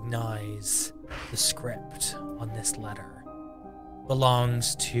recognize the script on this letter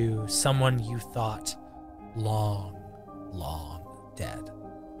belongs to someone you thought long, long dead.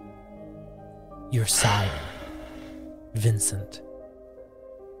 Your sire, Vincent.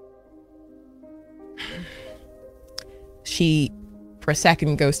 She, for a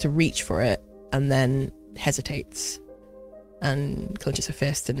second, goes to reach for it and then hesitates and clenches her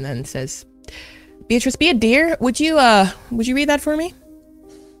fist and then says, Beatrice, be a dear. Would you read that for me?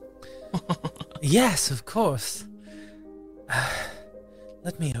 Yes, of course.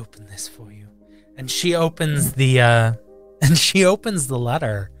 Let me open this for you. And she opens the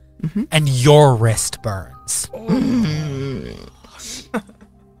letter, and your wrist burns.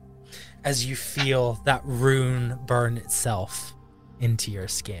 As you feel that rune burn itself into your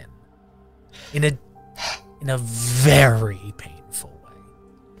skin. In a very painful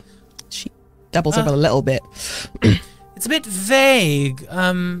way. She doubles over a little bit. It's a bit vague.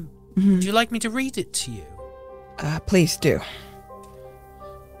 Would you like me to read it to you? Please do.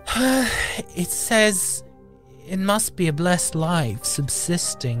 It says, it must be a blessed life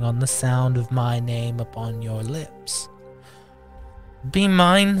subsisting on the sound of my name upon your lips. Be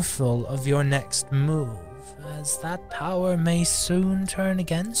mindful of your next move, as that power may soon turn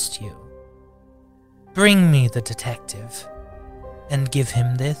against you. Bring me the detective, and give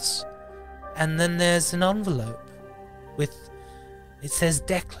him this. And then there's an envelope with, it says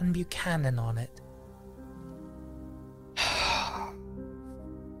Declan Buchanan on it.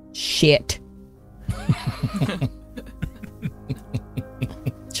 Shit.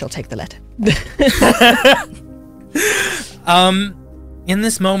 She'll take the letter. In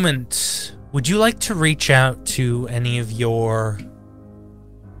this moment, would you like to reach out to any of your,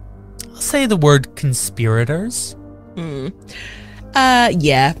 I'll say the word conspirators?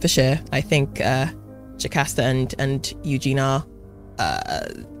 Yeah, for sure. I think Jocasta and Eugene are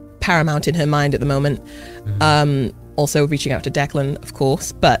paramount in her mind at the moment. Also reaching out to Declan, of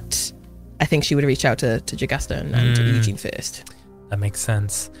course, but I think she would reach out to Jocasta and to Eugene first. That makes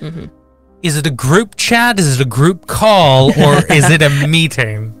sense. Is it a group chat? Is it a group call? Or is it a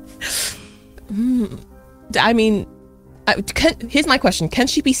meeting? I mean, here's my question. Can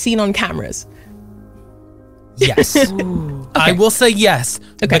she be seen on cameras? Yes. I will say yes,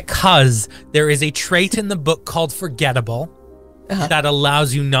 Okay. because there is a trait in the book called forgettable that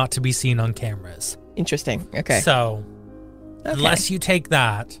allows you not to be seen on cameras. Interesting. Okay. So, unless you take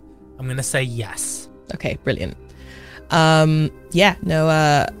that, I'm going to say yes. Okay, brilliant. Yeah, no,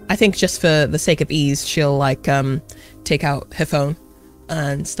 I think just for the sake of ease, she'll like take out her phone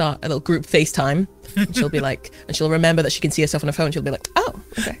and start a little group FaceTime. And she'll be like, and she'll remember that she can see herself on her phone. She'll be like, oh,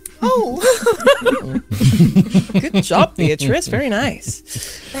 okay. Oh, good job, Beatrice. Very nice.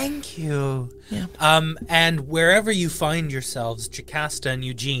 Thank you. Yeah. And wherever you find yourselves, Jocasta and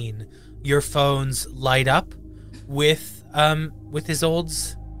Eugene, your phones light up with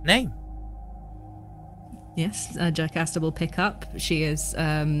Isolde's name. Yes, Jocasta will pick up. She is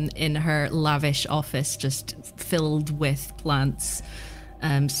in her lavish office, just filled with plants,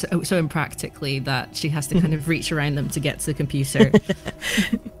 so impractically that she has to kind of reach around them to get to the computer,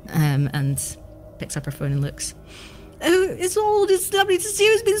 and picks up her phone and looks. Oh, Isolde, it's lovely to see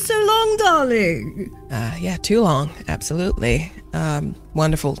you. It's been so long, darling. Yeah, too long. Absolutely.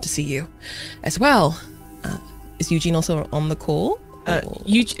 Wonderful to see you as well. Is Eugene also on the call?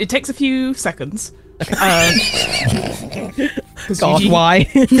 It takes a few seconds. God, why?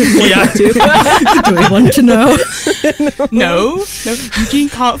 Do we want to know? No, Eugene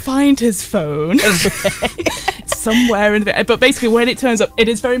can't find his phone. It's somewhere in the. But basically, when it turns up, it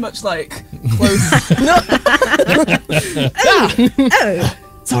is very much like close.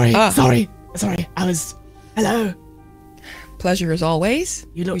 Sorry. I was. Hello. Pleasure as always.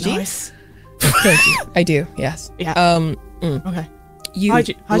 You look Eugene? nice. Thank you. I do. Yes. Yeah. Okay. You. Hi,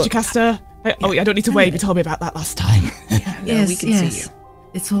 look- Jocasta. Oh, I don't need to wave. You told me about that last time. No, we can see you.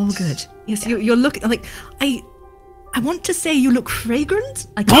 It's all good. Yes, you're looking like I want to say you look fragrant.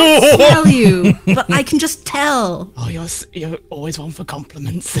 I can't smell you, but I can just tell. Oh, you're always one for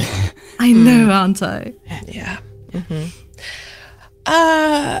compliments. I know, aren't I? Yeah.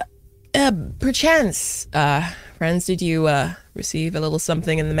 Perchance, friends, did you receive a little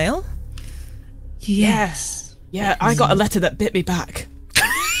something in the mail? Yes. Yeah, I got a letter that bit me back.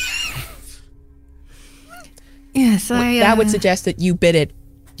 Yes, That would suggest that you bid it.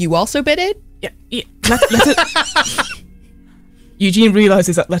 You also bid it? Yeah. Eugene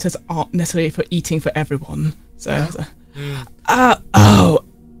realizes that letters aren't necessarily for eating for everyone. So, I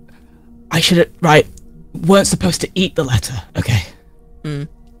should have, right, weren't supposed to eat the letter. Okay.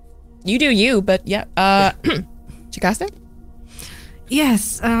 You do you, but yeah. Jocasta?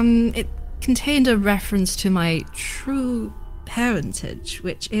 Yes, it contained a reference to my true parentage,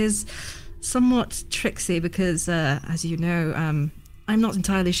 which is somewhat tricksy because, as you know, I'm not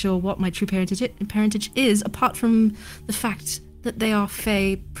entirely sure what my true parentage is, apart from the fact that they are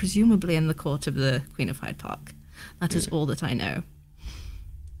Fae, presumably in the court of the Queen of Hyde Park. That is all that I know.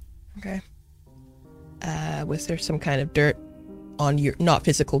 Okay. Was there some kind of dirt on your, not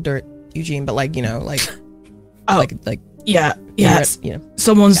physical dirt, Eugene, but like, like, like Yeah.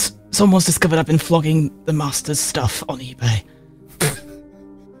 Someone's discovered I've been flogging the master's stuff on eBay.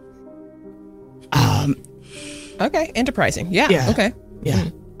 Okay, enterprising. Yeah. Okay. Yeah.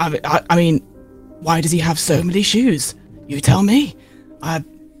 I mean, why does he have so many shoes? You tell me.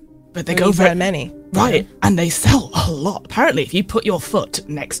 But they go very many. Right, and they sell a lot. Apparently, if you put your foot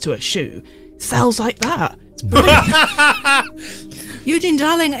next to a shoe, it sells like that. It's brilliant. Eugene,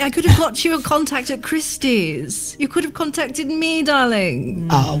 darling, I could have got you a contact at Christie's. You could have contacted me, darling.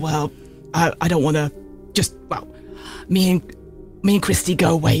 Oh, well, I don't want to me and Christy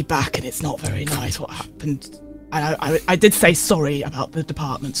go way back, and it's not very nice what happened. I did say sorry about the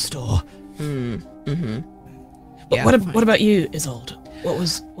department store. Yeah. What about you, Isolde? What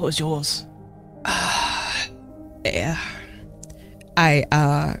was yours? Yeah.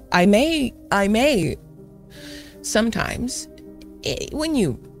 I may sometimes when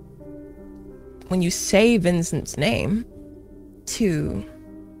you say Vincent's name to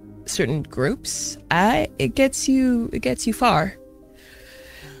certain groups, it gets you far.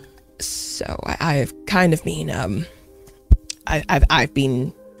 So I've kind of been I've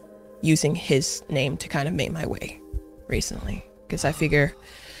been using his name to kind of make my way recently, because I figure,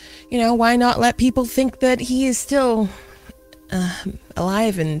 why not let people think that he is still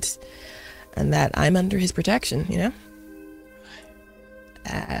alive and that I'm under his protection,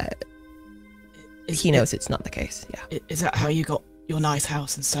 he knows it's not the case. Yeah. Is that how you got your nice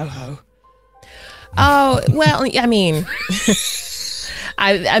house in Soho? Oh, well, I mean,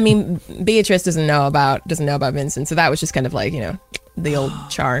 I mean, Beatrice doesn't know about Vincent, so that was just kind of like, the old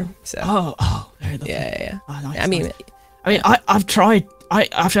charm. So. Oh, very lovely. Yeah. Oh, nice, I mean, nice. I've tried.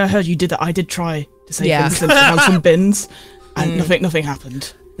 After I heard you did that, I did try to say Yeah. Vincent on some bins, and nothing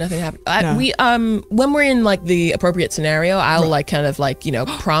happened. Nothing happened. We when we're in like the appropriate scenario, I'll like kind of like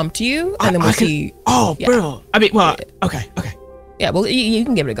prompt you, and then we'll see. Oh, bro. I mean, well, okay. Yeah, well, you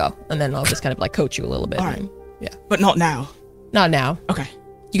can give it a go, and then I'll just kind of like coach you a little bit. All right. Yeah, but not now. Not now. Okay.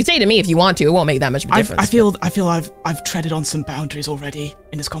 You can say it to me if you want to. It won't make that much of a difference. I feel I've treaded on some boundaries already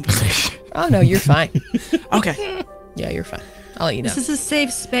in this conversation. Oh no, you're fine. Okay. Yeah, you're fine. I'll let you know. This is a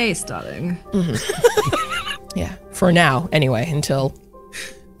safe space, darling. Mm-hmm. Yeah, for now, anyway, until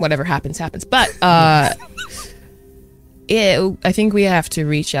whatever happens. But I think we have to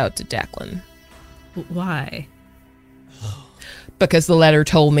reach out to Declan. Why? Because the letter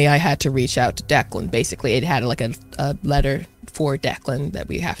told me I had to reach out to Declan. Basically, it had like a letter for Declan that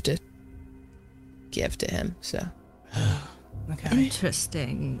we have to give to him. So, Okay.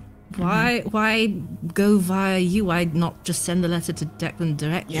 Interesting. Why go via you? Why not just send the letter to Declan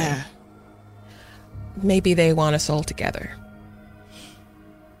directly? Yeah. maybe they want us all together.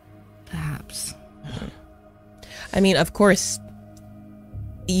 Perhaps. I mean, of course,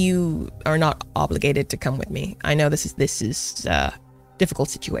 you are not obligated to come with me. I know this is a difficult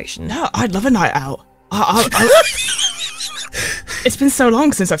situation. No, I'd love a night out. It's been so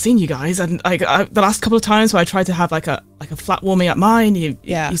long since I've seen you guys, and the last couple of times where I tried to have like a flat warming at mine, you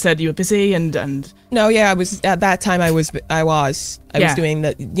said you were busy and. No, yeah, I was at that time. I was doing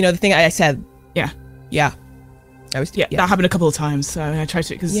the thing I said. Yeah. That happened a couple of times, so I tried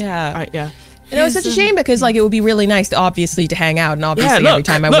to And it was such a shame because it would be really nice to hang out, and obviously every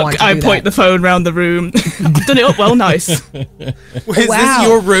time I want to I do point that. the phone around the room. I've done it up well, nice. Is this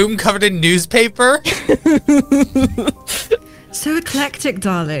your room covered in newspaper? So eclectic,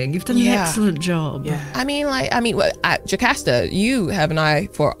 darling. You've done an excellent job. Yeah. I mean, Jocasta, you have an eye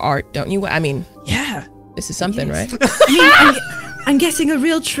for art, don't you? I mean, Yeah. this is something, right? I mean, I'm getting a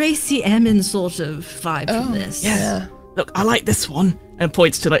real Tracy Emin sort of vibe from this. Yeah. Look, I like this one. And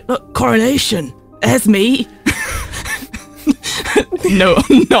points to look, coronation. There's me. No,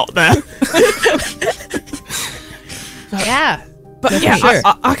 I'm not there. Yeah. But No, yeah, for sure.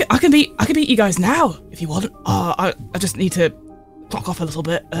 I can beat you guys now if you want. I just need to clock off a little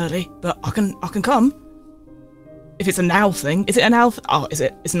bit early, but I can come. If it's a now thing, is it a now? Oh, is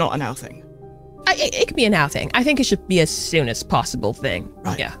it? It's not a now thing. It could be a now thing. I think it should be as soon as possible thing.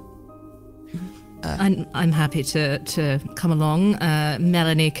 Right. Yeah. I'm happy to come along.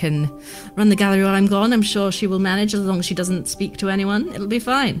 Melanie can run the gallery while I'm gone. I'm sure she will manage as long as she doesn't speak to anyone. It'll be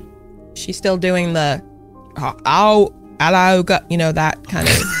fine. She's still doing the hello, that kind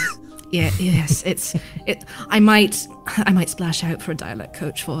of. Yeah, yes, I might splash out for a dialect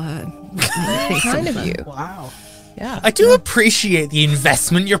coach for her. kind of you. Wow. Yeah. I do appreciate the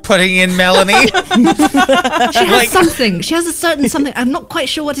investment you're putting in, Melanie. She has something. She has a certain something. I'm not quite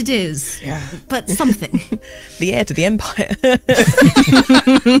sure what it is. Yeah. But something. The heir to the empire.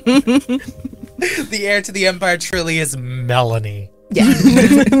 The heir to the empire truly is Melanie. Yeah.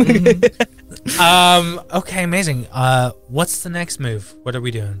 Okay, amazing. What's the next move? What are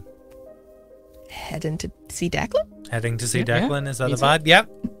we doing? Heading to see Declan? Heading to see Yeah, Declan? Is that the easy. vibe? Yep.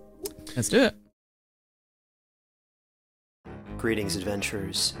 Let's do it. Greetings,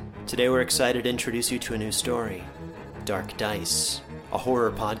 adventurers. Today we're excited to introduce you to a new story, Dark Dice, a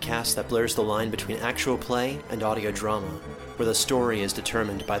horror podcast that blurs the line between actual play and audio drama, where the story is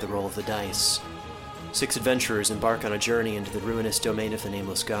determined by the roll of the dice. 6 adventurers embark on a journey into the ruinous domain of the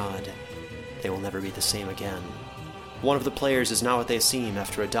Nameless God. They will never be the same again. One of the players is not what they seem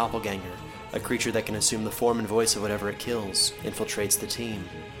after a doppelganger, a creature that can assume the form and voice of whatever it kills, infiltrates the team.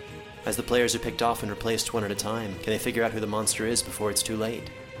 As the players are picked off and replaced one at a time, can they figure out who the monster is before it's too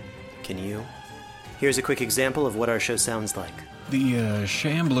late? Can you? Here's a quick example of what our show sounds like. The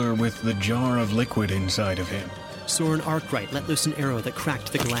shambler with the jar of liquid inside of him. Soren Arkwright let loose an arrow that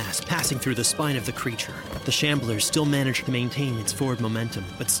cracked the glass, passing through the spine of the creature. The shambler still managed to maintain its forward momentum,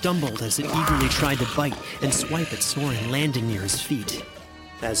 but stumbled as it eagerly tried to bite and swipe at Soren, landing near his feet.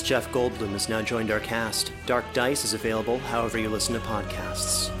 As Jeff Goldblum has now joined our cast, Dark Dice is available however you listen to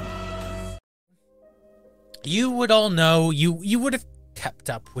podcasts. You would all know, you would have kept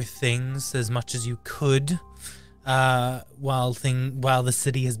up with things as much as you could while the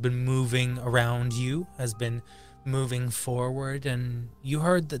city has been moving around you, has been moving forward, and you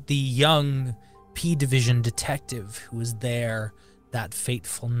heard that the young P Division detective who was there that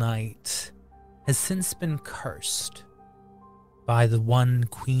fateful night has since been cursed by the one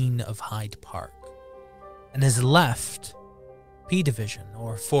Queen of Hyde Park and has left P Division,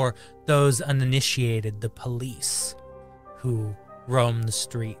 or for those uninitiated, the police who roam the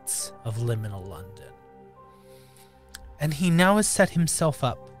streets of Liminal London. And he now has set himself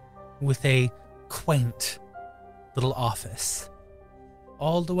up with a quaint little office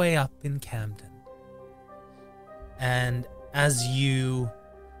all the way up in Camden. And as you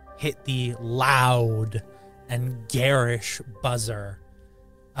hit the loud and garish buzzer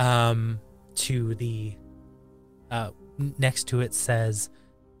to the next to it says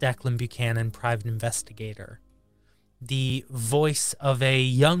Declan Buchanan, private investigator. The voice of a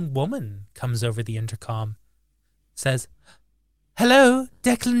young woman comes over the intercom. Says, "Hello,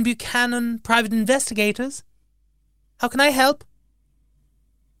 Declan Buchanan, private investigators. How can I help?"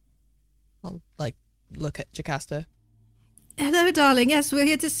 I'll look at Jocasta. Hello, darling. Yes, we're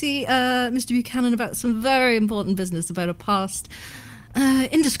here to see Mr. Buchanan about some very important business about a past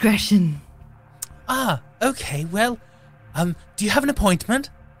indiscretion. Ah, okay. Well, do you have an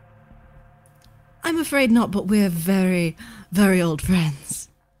appointment? I'm afraid not, but we're very, very old friends.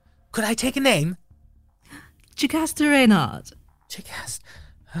 Could I take a name? Jocasta Reynard. Jocasta.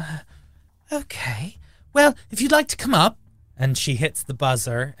 Okay. Well, if you'd like to come up, and she hits the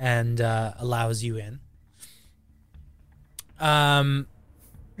buzzer and allows you in.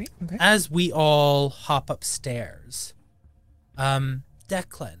 Great, okay. As we all hop upstairs,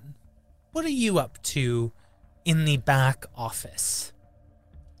 Declan, what are you up to in the back office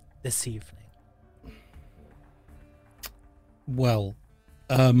this evening? Well,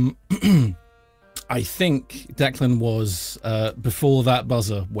 I think Declan was, before that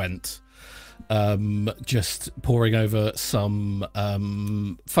buzzer went, just poring over some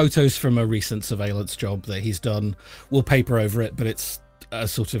photos from a recent surveillance job that he's done. We'll paper over it, but it's a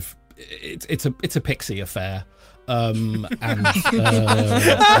sort of it's a pixie affair. And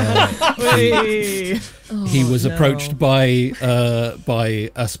he was approached by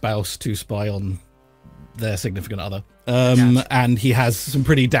a spouse to spy on their significant other. And he has some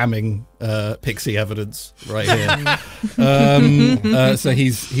pretty damning pixie evidence right here. So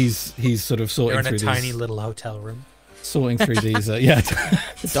he's sort of sorting through these. You're in a tiny little hotel room. Sorting through these,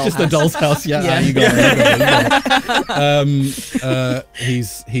 just a doll's house. Yeah. You got it.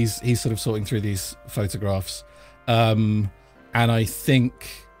 He's sort of sorting through these photographs, and I think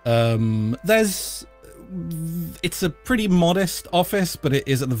it's a pretty modest office, but it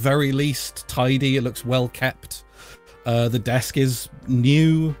is at the very least tidy. It looks well kept. The desk is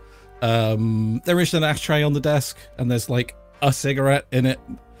new. There is an ashtray on the desk, and there's like a cigarette in it.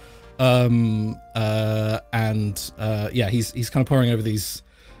 He's kind of poring over these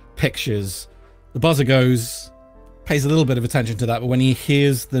pictures. The buzzer goes, pays a little bit of attention to that, but when he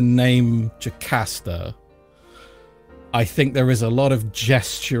hears the name Jocasta, I think there is a lot of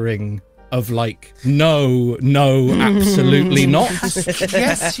gesturing of like, no, absolutely not.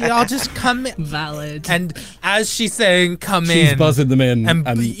 Yes, I'll just come in. Valid. And as she's saying, come in. She's buzzing them in.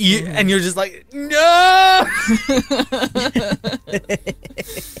 And you're just like, no!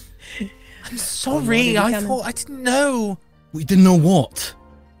 I'm sorry, I didn't know. We didn't know what?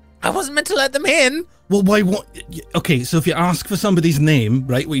 I wasn't meant to let them in. Well, why? What? Okay, so if you ask for somebody's name,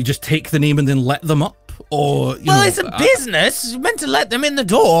 right, will you just take the name and then let them up? Or, it's a business. You're meant to let them in the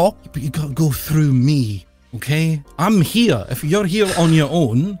door. But you gotta go through me, okay? I'm here. If you're here on your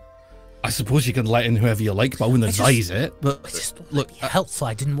own, I suppose you can let in whoever you like, but I wouldn't advise it. But I just look helpful.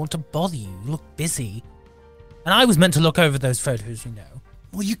 I didn't want to bother you. You look busy. And I was meant to look over those photos, you know.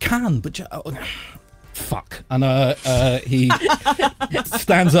 Well, you can, but fuck. And he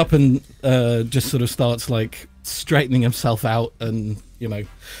stands up and just sort of starts like straightening himself out, and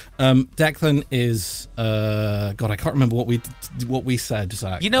Declan is God, I can't remember what we said,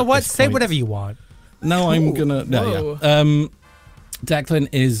 Zach. You know what? Say whatever you want. No, I'm gonna Declan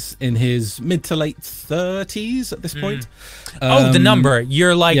is in his mid to late 30s at this point. The number.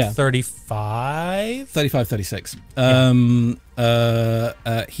 You're like 35? 35, 36.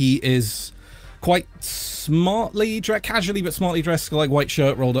 He is quite smartly dressed, casually but smartly dressed, like white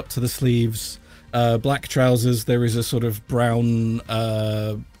shirt rolled up to the sleeves, black trousers. There is a sort of brown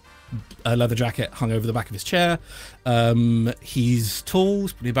leather jacket hung over the back of his chair. He's tall,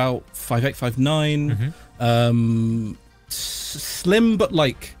 he's probably about 5'8", 5'9". Slim, but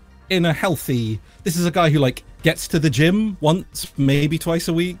like in a healthy. This is a guy who like gets to the gym once, maybe twice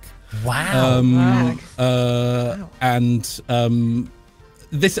a week. Wow. And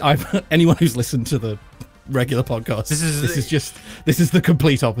this, anyone who's listened to the regular podcast, this is the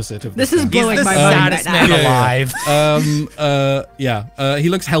complete opposite of this. This is blowing my mind right now. Alive. He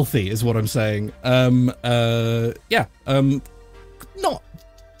looks healthy, is what I'm saying. Not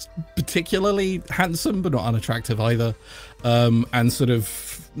particularly handsome, but not unattractive either. And sort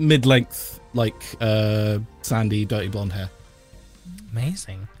of mid-length, like sandy, dirty blonde hair.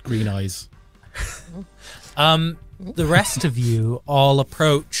 Amazing. Green eyes. The rest of you all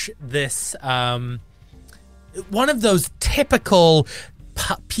approach this one of those typical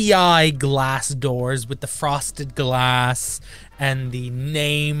PI glass doors with the frosted glass and the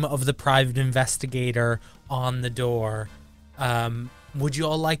name of the private investigator on the door. Would you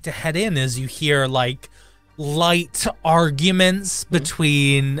all like to head in as you hear like light arguments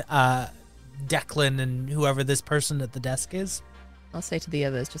between Declan and whoever this person at the desk is? I'll say to the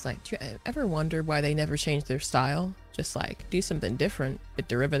others, just like, do you ever wonder why they never change their style? Just like, do something different, bit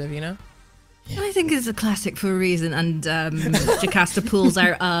derivative, you know? Yeah. I think it's a classic for a reason. And Jocasta pulls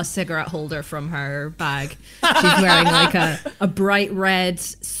out a cigarette holder from her bag. She's wearing like a bright red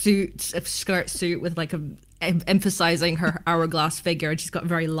suit, a skirt suit with like emphasizing her hourglass figure. And she's got a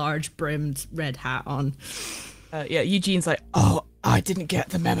very large brimmed red hat on. Eugene's like, oh, I didn't get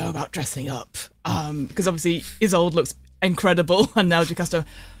the memo about dressing up. Because obviously Isolde looks incredible, and now Jocasta,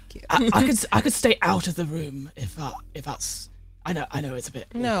 I could stay out of the room if that's. I know it's a bit.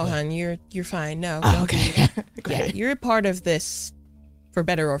 No, hon, you're fine. No. Okay. Yeah, you're a part of this, for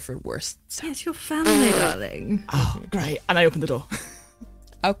better or for worse. So. It's your family, darling. Oh, great! And I open the door.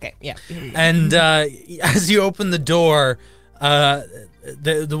 Okay. Yeah. And as you open the door,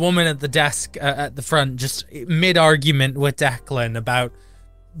 the woman at the desk at the front, just mid argument with Declan about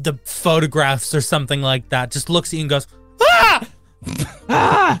the photographs or something like that, just looks at you and goes, "Ah!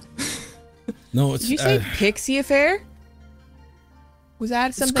 Ah! No, it's... Did you say Pixie Affair? Was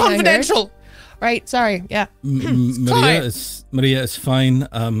that something It's confidential!" Right, sorry, yeah. Maria, it's fine.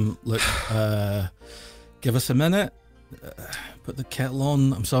 Look, give us a minute. Put the kettle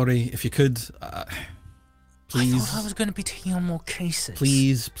on. I'm sorry, if you could, please. I thought I was going to be taking on more cases.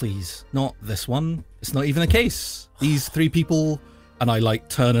 Please. Not this one. It's not even a case. These 3 people, and I like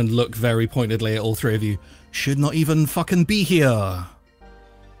turn and look very pointedly at all 3 of you, should not even fucking be here.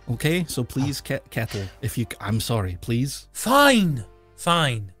 Okay, so please, kettle. If you, I'm sorry, please. Fine.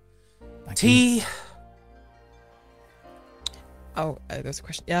 Thank Tea. you. Oh, there's a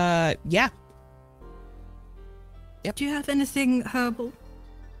question. Yeah. Yep. Do you have anything herbal?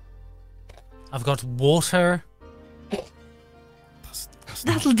 I've got water.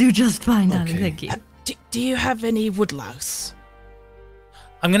 That'll do just fine, darling. Okay. Thank you. Do you have any woodlouse?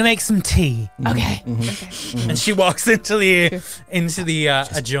 I'm going to make some tea. Okay. And she walks into the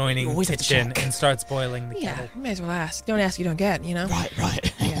adjoining always have to kitchen check. and starts boiling the Yeah, kettle. you may as well ask. Don't ask, you don't get, you know?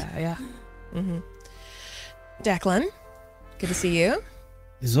 Right. Yeah. Mm-hmm. Declan, good to see you.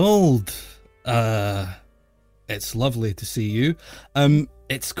 Isolde, it's lovely to see you.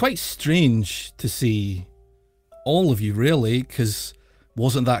 It's quite strange to see all of you, really, because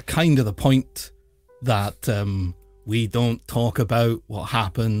wasn't that kind of the point that we don't talk about what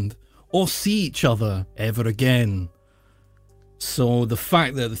happened or see each other ever again? So the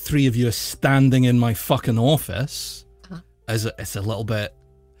fact that the 3 of you are standing in my fucking office it's a little bit...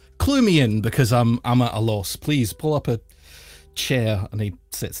 Clue me in, because I'm at a loss. Please pull up a chair. And he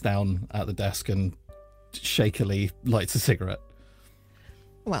sits down at the desk and shakily lights a cigarette.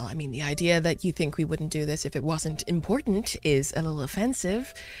 Well, I mean, the idea that you think we wouldn't do this if it wasn't important is a little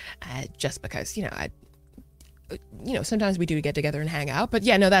offensive, just because, sometimes we do get together and hang out. But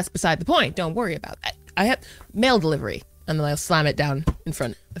yeah, no, that's beside the point. Don't worry about that. I have mail delivery, and then I'll slam it down in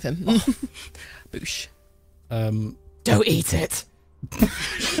front of him. Boosh. Don't eat it.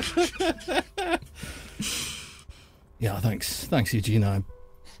 Yeah, thanks, Eugene. I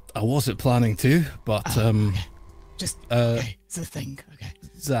wasn't planning to, but Just okay. It's a thing. Okay.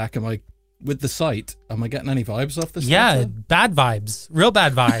 Zach, with the site, am I getting any vibes off this? Yeah, bad vibes. Real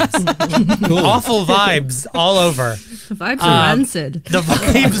bad vibes. Cool. Awful vibes all over. The vibes are rancid. The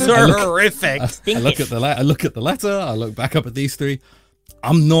vibes are horrific. I look at the letter. I look back up at these 3.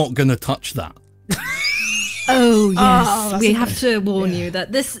 I'm not gonna touch that. Oh yes, we have to warn you that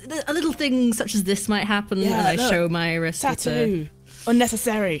a little thing such as this might happen when I show my wrist. Tattoo.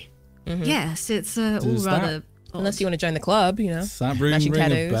 Unnecessary. Mm-hmm. Yes, it's all Does rather. Unless you want to join the club, Does that ring Matching a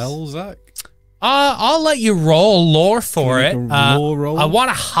tattoos. bell, Zach? I'll let you roll lore for it. Can we make a lore roll? I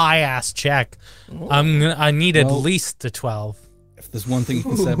want a high ass check. I need at least a 12. If there's one thing you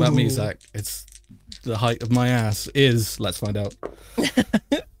can say about me, Zach, it's the height of my ass is. Let's find out.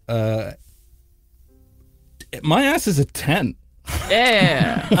 My ass is a 10.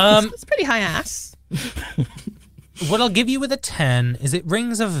 Yeah. It's pretty high ass. What I'll give you with a 10 is it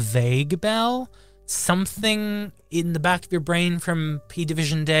rings a vague bell. Something in the back of your brain from P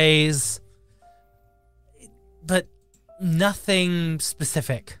Division days. But nothing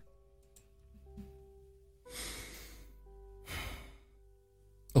specific.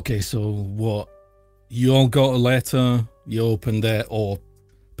 Okay, so what? You all got a letter, you opened it, or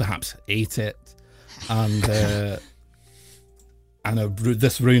perhaps ate it, and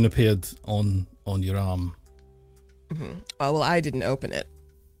this rune appeared on your arm. Well, I didn't open it.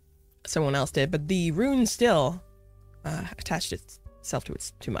 Someone else did, but the rune still attached itself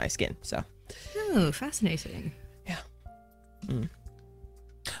to my skin. So. Oh, fascinating. Yeah.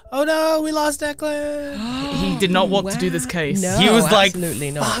 Oh no, we lost Declan. He did not want to do this case. No, He was like,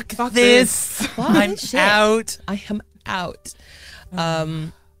 absolutely not. fuck this. I'm Shit. out. I am out.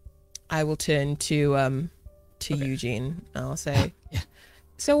 I will turn to Eugene. I'll say,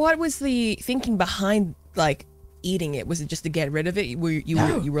 So what was the thinking behind like eating it? Was it just to get rid of it? You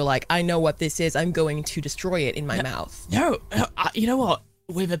were like, I know what this is. I'm going to destroy it in my mouth. No, you know what?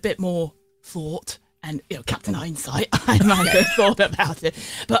 With a bit more thought and Captain Hindsight, I might have thought about it.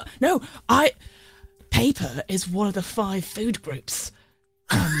 But no, paper is one of the 5 food groups,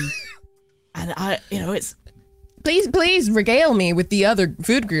 and it's. Please regale me with the other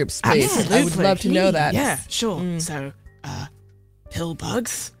food groups, please. Absolutely. I would love to know that. Yeah, sure. So, pill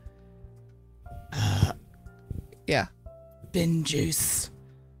bugs. Yeah. Bin juice.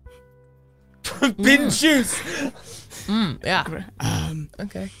 Bin juice. Yeah.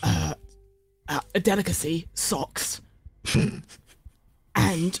 Okay. A delicacy, socks.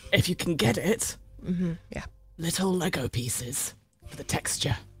 And if you can get it, Yeah. little Lego pieces for the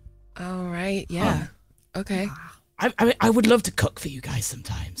texture. All right. Yeah. Okay. I would love to cook for you guys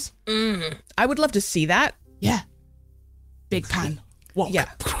sometimes. I would love to see that. Yeah. Big pan. Wok. Yeah.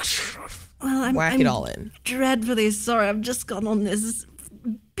 Well, Whack it all in. Dreadfully sorry. I've just gone on this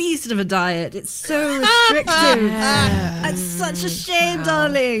beast of a diet. It's so restrictive. It's such a shame,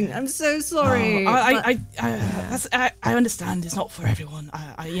 darling. I'm so sorry. I understand. It's not for everyone.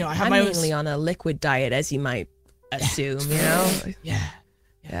 I have I'm my own. mainly on a liquid diet, as you might assume. Yeah.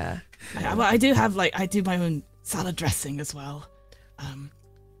 Yeah. I do have I do my own salad dressing as well.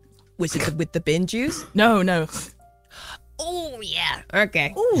 Was it with the bin juice? No. Oh yeah.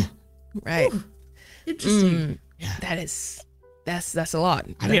 Okay. Ooh, Right. interesting. Yeah. That's a lot.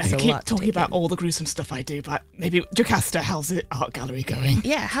 I mean, I That's a keep lot to talking take about in. all the gruesome stuff I do, but maybe Jocasta, how's the art gallery going?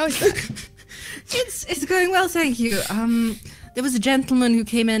 Yeah. How is that? It's going well, thank you. There was a gentleman who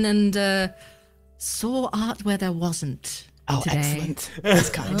came in and saw art where there wasn't. Oh, today. excellent. That's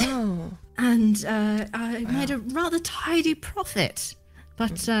kind. Oh. And I made a rather tidy profit.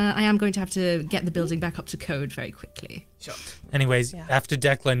 But I am going to have to get the building back up to code very quickly. Sure. Anyways, after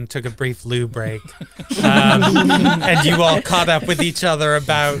Declan took a brief loo break, and you all caught up with each other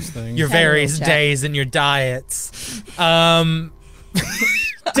about your various chat. days and your diets,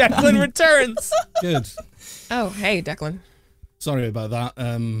 Declan returns. Good. Oh, hey, Declan. Sorry about that.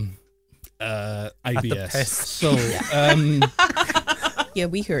 IBS. piss. So, Yeah,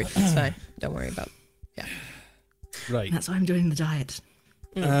 we heard. It's fine. Don't worry about. Yeah. right. That's why I'm doing the diet.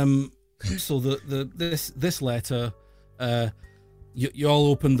 So this letter, you all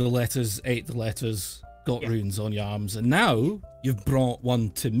opened the letters, ate the letters, got runes on your arms, and now you've brought one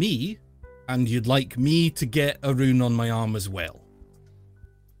to me, and you'd like me to get a rune on my arm as well.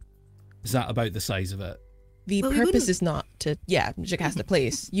 Is that about the size of it? The Well, we purpose wouldn't- is not to. Yeah, Jocasta,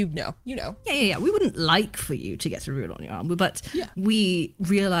 please. You know. Yeah. We wouldn't like for you to get a rune on your arm, but we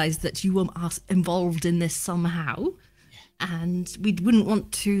realised that you were involved in this somehow, and we wouldn't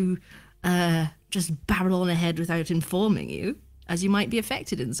want to just barrel on ahead without informing you, as you might be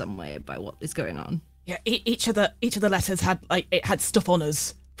affected in some way by what is going on. Yeah. Each of the letters had it had stuff on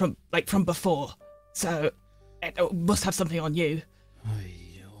us from before, so it must have something on you. Aye,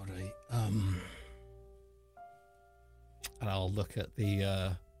 all right. And I'll look at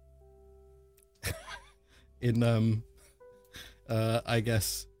the I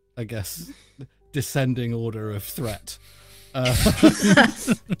guess descending order of threat.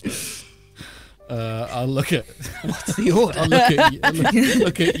 I'll look at what's the order? I'll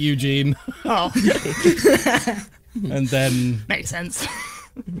look at Eugene. Oh, And then makes sense.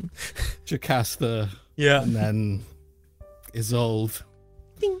 Jocasta. Yeah. And then Isolde.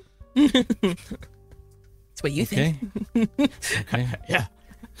 It's what you think. Okay. Yeah.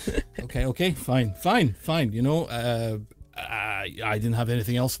 Okay. Fine. You know, I didn't have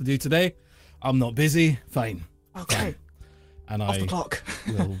anything else to do today. I'm not busy. Fine. Okay. And Off the I clock.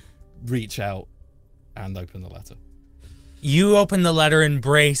 will reach out and open the letter. You open the letter and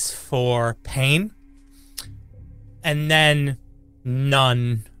brace for pain, and then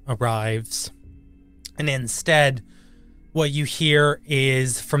none arrives. And instead, what you hear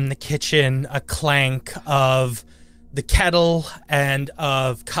is from the kitchen a clank of the kettle and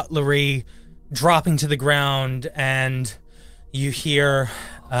of cutlery dropping to the ground, and you hear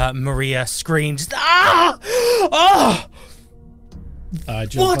Maria scream, "Ah! Oh!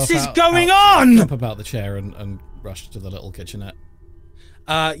 Jump What up is out- going out- on?" Jump about the chair and rush to the little kitchenette.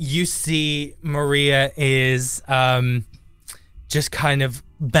 You see Maria is just kind of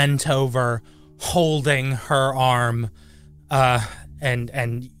bent over, holding her arm,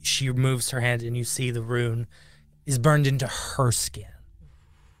 and she moves her hand, and you see the rune is burned into her skin.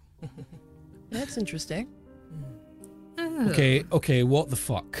 That's interesting. Okay, what the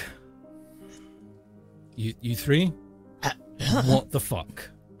fuck? You three? What the fuck?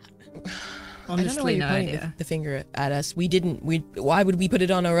 I don't know why Honestly, you're no pointing idea. the finger at us. Why would we put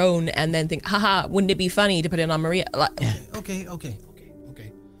it on our own and then think, haha, wouldn't it be funny to put it on Maria? Like, Okay.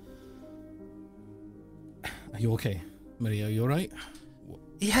 Are you okay? Maria, are you alright?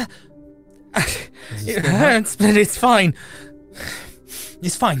 Yeah. It hurts, but it's fine.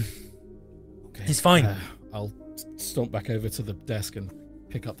 It's fine. Okay. He's fine. I'll stomp back over to the desk and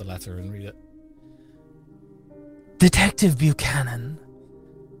pick up the letter and read it. Detective Buchanan,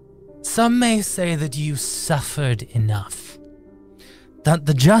 some may say that you suffered enough, that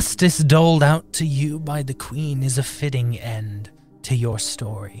the justice doled out to you by the Queen is a fitting end to your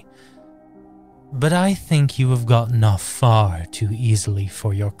story. But I think you have gotten off far too easily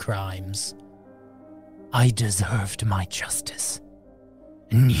for your crimes. I deserved my justice,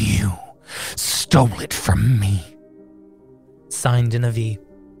 and you stole it from me. Signed in a V.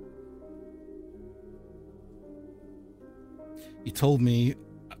 You told me...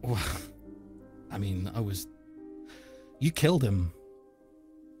 You killed him.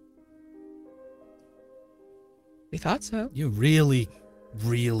 we thought so. You really,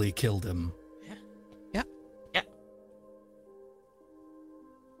 really killed him.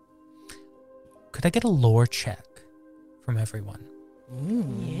 Could I get a lore check from everyone?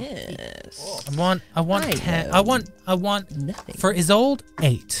 Yes. I want I 10. know. I want Nothing. for Isolde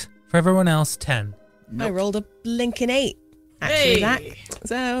 8. For everyone else 10. I rolled a blinking 8. Actually, that.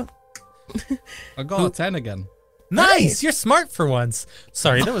 So, I got a 10 again. Nice. You're smart for once.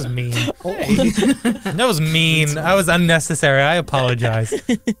 Sorry, that was mean. That was mean. I was unnecessary. I apologize.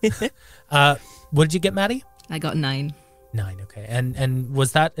 What did you get, Maddie? I got 9. 9. Okay. And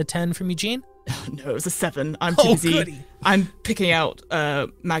was that a 10 from Eugene? No, it was a 7. I'm too Oh, busy. goody. I'm picking out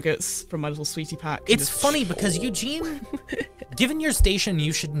maggots from my little sweetie pack. It's funny because Eugene, given your station,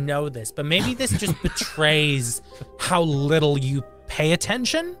 you should know this, but maybe this just betrays how little you pay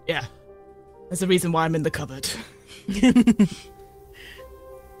attention. Yeah. There's a reason why I'm in the cupboard.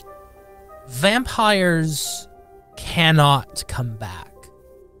 Vampires cannot come back.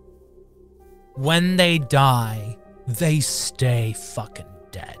 When they die, they stay fucking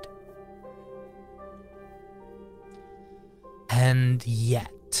dead. And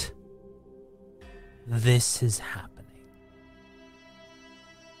yet, this is happening.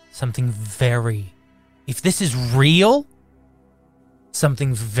 Something very... If this is real,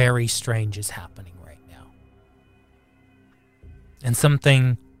 something very strange is happening right now. And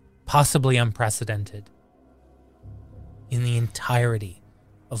something possibly unprecedented in the entirety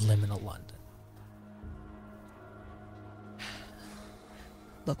of Liminal London.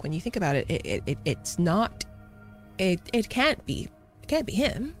 look, when you think about it, it's not. It can't be. It can't be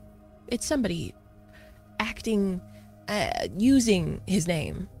him. It's somebody acting, using his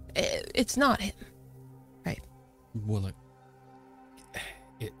name. It's not him, right? Well,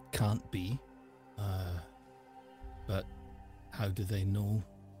 it can't be. But how do they know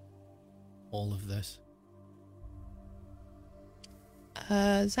all of this?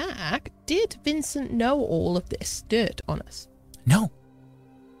 Zach, did Vincent know all of this dirt on us? No.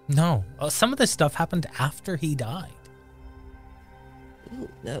 Some of this stuff happened after he died. Ooh,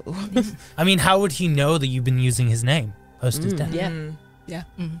 no. I mean, how would he know that you've been using his name post his death? Yeah.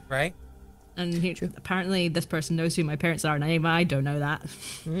 Right? And apparently this person knows who my parents are, and I don't know that.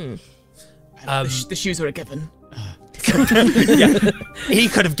 The shoes were a given. Yeah, he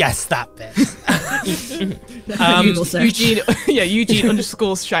could have guessed that bit. Eugene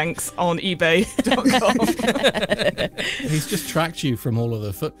underscore Shanks on eBay.com. He's just tracked you from all of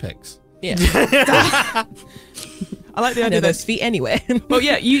the foot pics. Yeah. I like the I know idea those that. feet anyway. Well,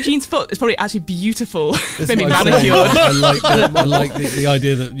 yeah, Eugene's foot is probably actually beautiful. That's Maybe what I'm saying. manicured. I like the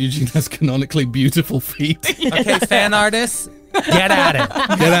idea that Eugene has canonically beautiful feet. Okay, fan artists, get at it.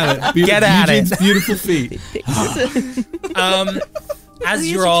 Get at it. Get at Eugene's it. beautiful feet.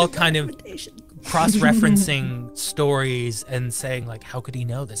 As you're all kind of cross-referencing stories and saying, like, how could he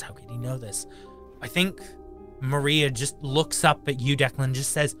know this? How could he know this? I think Maria just looks up at you, Declan, and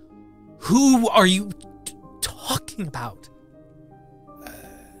just says, who are you talking about?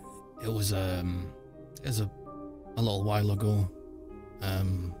 It was a little while ago.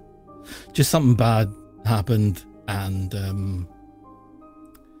 Just something bad happened, and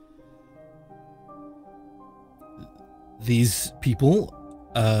these people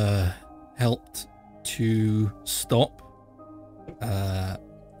helped to stop a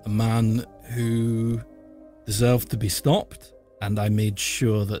man who deserved to be stopped, and I made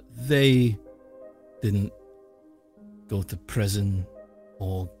sure that they didn't go to prison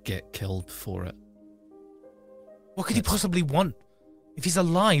or get killed for it. What could he possibly want? If he's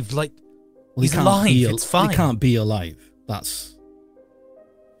alive, like, Well, he's alive, it's fine. He can't be alive. That's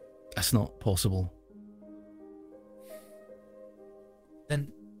not possible.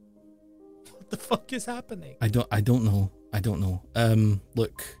 Then what the fuck is happening? I don't know.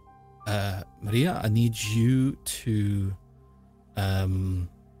 Look, Maria, I need you to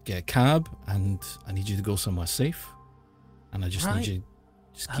get a cab, and I need you to go somewhere safe. And I just need you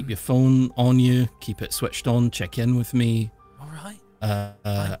keep your phone on you, keep it switched on, check in with me. All right.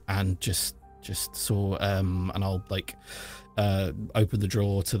 And just so and I'll like open the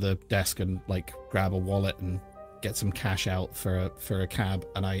drawer to the desk and like grab a wallet and get some cash out for a cab.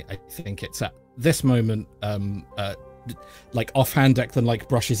 And I think it's at this moment like offhand Declan like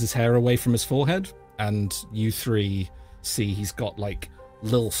brushes his hair away from his forehead, and you three see he's got like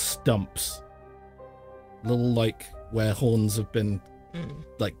little stumps, little like where horns have been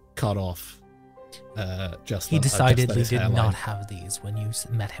like cut off. He decidedly did not have these when you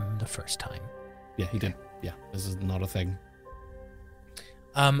met him the first time. Yeah, he did. Yeah, this is not a thing.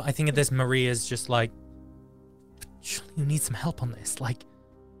 I think at this, Maria's just like, surely you need some help on this. Like,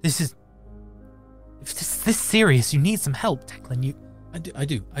 if this serious, you need some help, Declan. I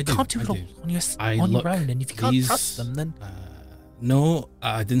do. Can't do it all on your own, and if you can't trust them, then no,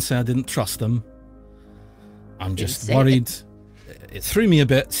 I didn't say I didn't trust them. I'm just worried. It threw me a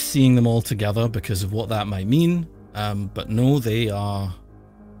bit seeing them all together because of what that might mean. But no, they are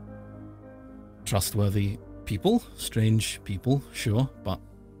trustworthy people, strange people, sure, but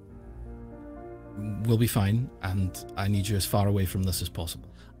we'll be fine. And I need you as far away from this as possible.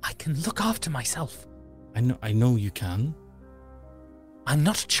 I can look after myself. I know you can. I'm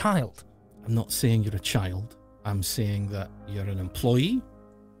not a child. I'm not saying you're a child. I'm saying that you're an employee,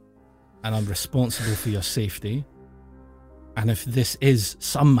 and I'm responsible for your safety. And if this is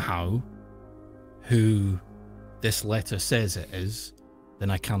somehow who this letter says it is, then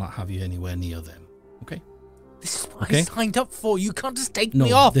I cannot have you anywhere near them. Okay? This is what I signed up for. You can't just take No,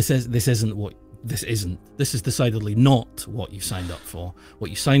 me off. this isn't what this isn't. This is decidedly not what you signed up for. What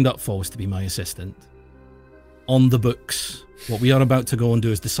you signed up for was to be my assistant. On the books. What we are about to go and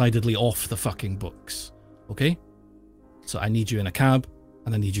do is decidedly off the fucking books. Okay? So I need you in a cab,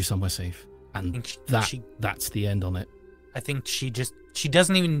 and I need you somewhere safe. And that's the end on it. I think she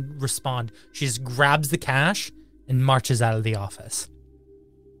doesn't even respond. She just grabs the cash and marches out of the office.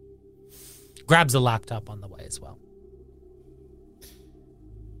 Grabs a laptop on the way as well.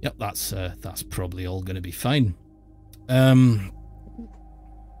 Yep, that's probably all going to be fine. Yeah,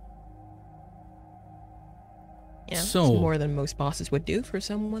 so it's more than most bosses would do for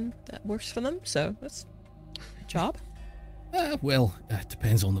someone that works for them. So that's a job. Well, it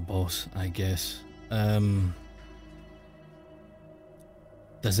depends on the boss, I guess.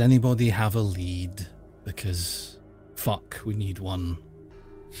 Does anybody have a lead? Because, fuck, we need one.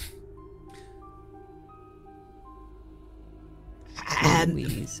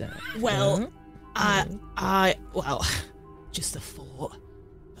 Well, just a thought.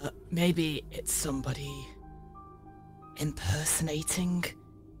 Maybe it's somebody impersonating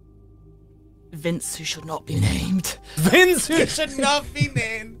Vince, who should not be named. Vince, who should not be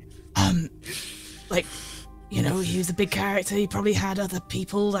named. Like, you know, he was a big character. He probably had other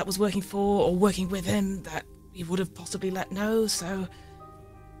people that was working for or working with him that he would have possibly let know. So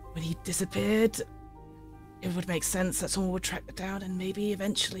when he disappeared, it would make sense that someone would track it down and maybe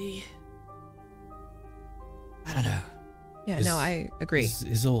eventually, I don't know. Yeah, no, I agree.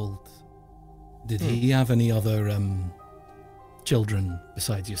 Is old. Did he have any other children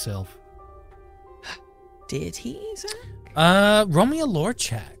besides yourself? Did he, Zach? Roll me a lore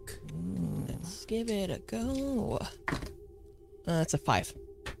check. Let's give it a go. That's a 5.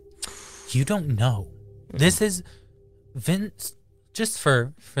 You don't know. This is Vince, just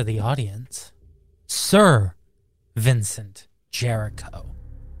for the audience. Sir Vincent Jericho,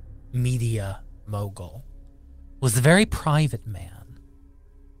 media mogul, was a very private man.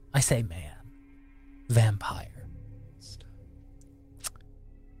 I say man. Vampire.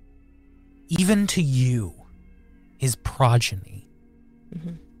 Even to you, his progeny,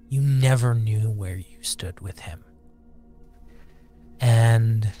 you never knew where you stood with him.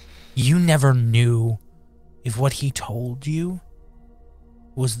 And you never knew if what he told you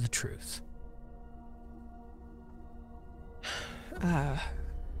was the truth.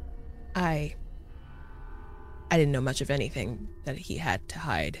 I didn't know much of anything that he had to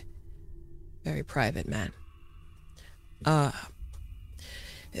hide. Very private man.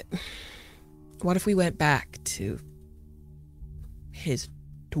 What if we went back to his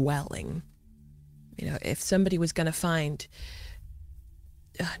dwelling? You know, if somebody was going to find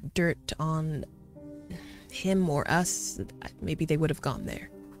dirt on him or us, maybe they would have gone there.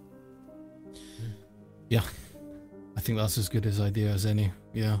 Yeah. I think that's as good as idea as any.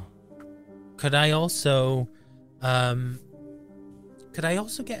 Yeah. Could I also get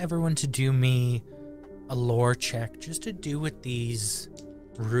everyone to do me a lore check just to do with these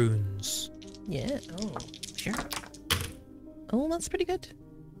runes? Yeah. Oh, sure. Oh, that's pretty good.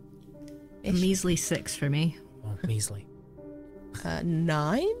 A measly 6 for me. Oh, measly.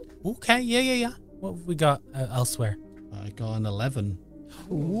 9? Okay, yeah. What have we got elsewhere? I got an 11.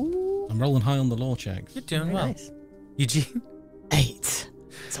 Ooh. I'm rolling high on the law checks. You're doing Very well. nice. Eugene? 8.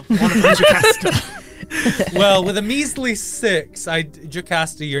 It's a 100 caster. Well, with a measly 6,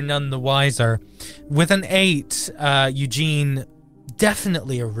 Jocasta, you're none the wiser. With an 8, Eugene,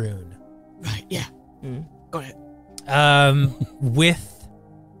 definitely a rune. Right, yeah. Got it. With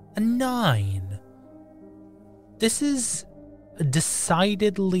a 9, this is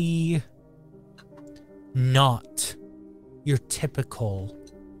decidedly not your typical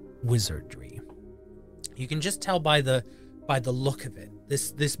wizardry. You can just tell by the look of it.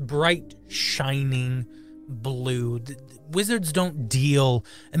 This bright, shining blue. Wizards don't deal,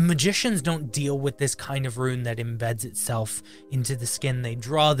 and magicians don't deal with this kind of rune that embeds itself into the skin. They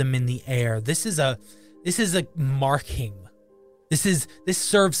draw them in the air. This is a marking. This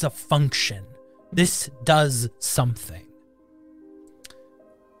serves a function. This does something.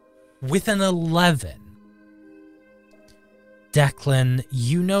 With an 11, Declan,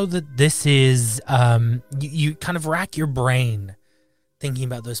 you know that this is, you kind of rack your brain thinking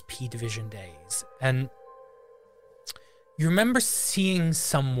about those P Division days. And you remember seeing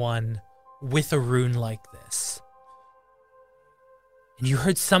someone with a rune like this. And you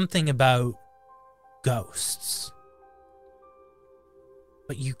heard something about ghosts.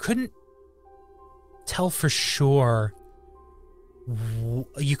 But you couldn't tell for sure.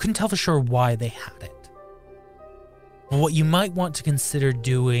 You couldn't tell for sure why they had it. But what you might want to consider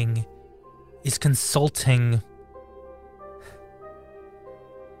doing is consulting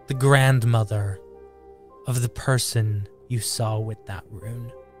the grandmother of the person you saw with that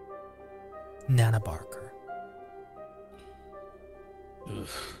rune, Nana Barker. Ugh.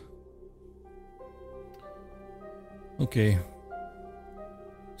 Okay.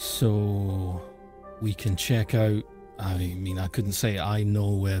 So we can check out. I mean, I couldn't say I know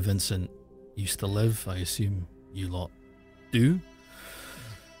where Vincent used to live. I assume you lot do.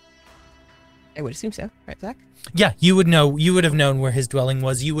 I would assume so, right, Zach? Yeah, you would know. You would have known where his dwelling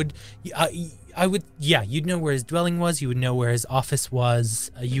was. You would. I would. Yeah, you'd know where his dwelling was. You would know where his office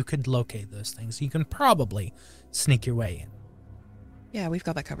was. You could locate those things. You can probably sneak your way in. Yeah, we've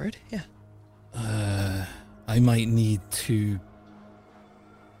got that covered. Yeah. I might need to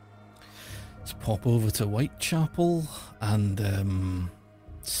pop over to Whitechapel and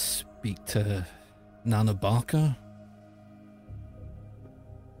speak to Nana Barker.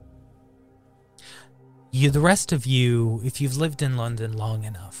 The rest of you, if you've lived in London long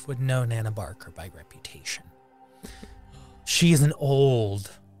enough, would know Nana Barker by reputation. She is an old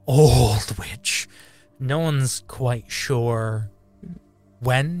witch. No one's quite sure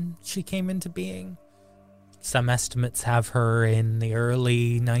when she came into being. Some estimates have her in the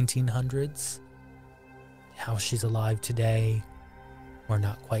early 1900s. How she's alive today, we're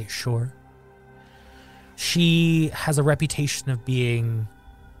not quite sure. She has a reputation of being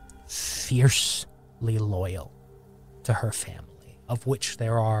fiercely loyal to her family, of which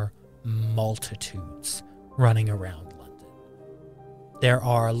there are multitudes running around London. There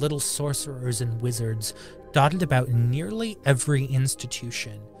are little sorcerers and wizards dotted about in nearly every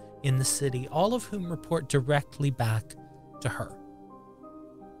institution in the city, all of whom report directly back to her.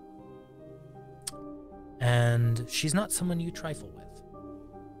 And she's not someone you trifle with.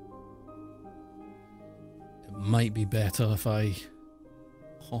 It might be better if I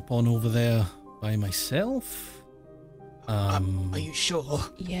hop on over there by myself. Are you sure?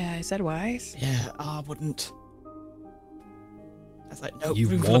 Yeah, is that wise? Yeah, I wouldn't. I was like, no, You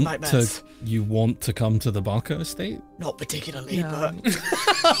room full of want nightmares. to come to the Barker estate? Not particularly, No. but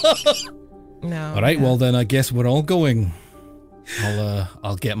No. All right, well then I guess we're all going.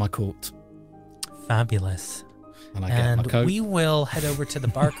 I'll get my coat Fabulous. and I get my And coat. we will head over to the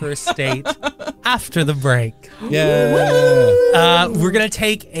Barker estate after the break. Yeah. We're going to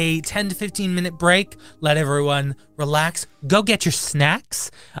take a 10 to 15 minute break. Let everyone relax. Go get your snacks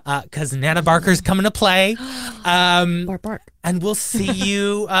because Nana Barker's coming to play. Bark. And we'll see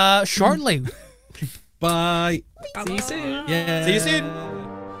you shortly. Bye. See you soon. Yeah. See you soon.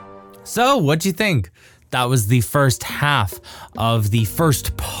 So, what'd you think? That was the first half of the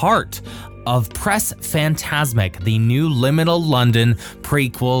first part of Press Phantasmic, the new Liminal London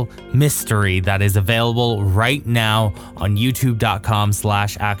prequel mystery that is available right now on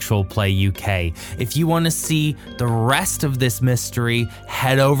youtube.com/actualplayuk. If you want to see the rest of this mystery,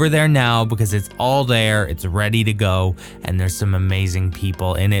 head over there now because it's all there, it's ready to go, and there's some amazing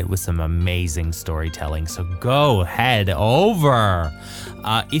people in it with some amazing storytelling. So go head over.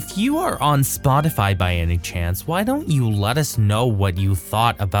 If you are on Spotify by any chance, why don't you let us know what you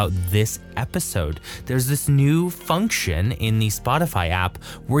thought about this episode? There's this new function in the Spotify app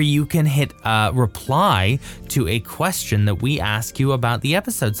where you can hit reply to a question that we ask you about the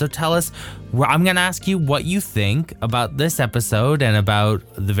episode. So tell us, I'm going to ask you what you think about this episode and about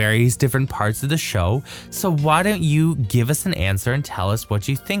the various different parts of the show. So why don't you give us an answer and tell us what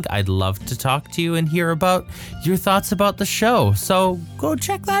you think? I'd love to talk to you and hear about your thoughts about the show. So go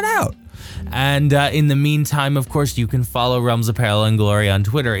check that out. And in the meantime, of course, you can follow Realms of Peril and Glory on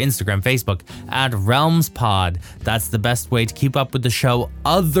Twitter, Instagram, Facebook at RealmsPod. That's the best way to keep up with the show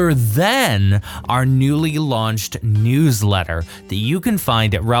other than our newly launched newsletter that you can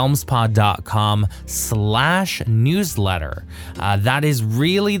find at realmspod.com/newsletter. That is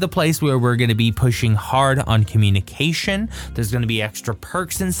really the place where we're going to be pushing hard on communication. There's going to be extra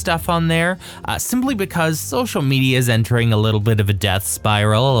perks and stuff on there, simply because social media is entering a little bit of a death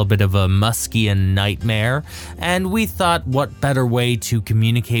spiral, a little bit of a Muskian nightmare, and we thought what better way to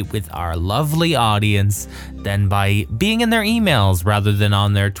communicate with our lovely audience than by being in their emails rather than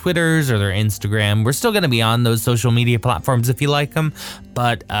on their Twitters or their Instagram. We're still going to be on those social media platforms if you like them,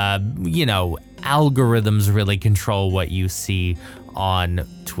 but algorithms really control what you see on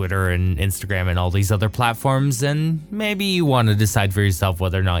Twitter and Instagram and all these other platforms, and maybe you want to decide for yourself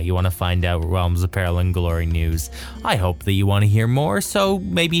whether or not you want to find out Realms of Peril and Glory news. I hope that you want to hear more, so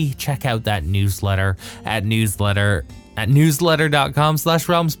maybe check out that newsletter at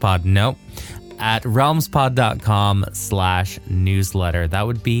newsletter.com/realmspod. Nope. At realmspod.com/newsletter. That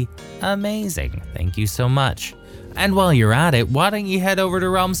would be amazing. Thank you so much. And while you're at it, why don't you head over to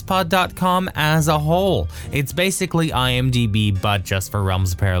realmspod.com as a whole? It's basically IMDb, but just for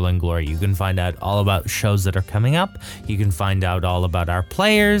Realms of Peril and Glory. You can find out all about shows that are coming up. You can find out all about our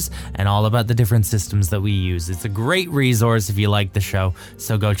players and all about the different systems that we use. It's a great resource if you like the show,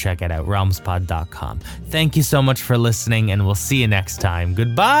 so go check it out, realmspod.com. Thank you so much for listening, and we'll see you next time.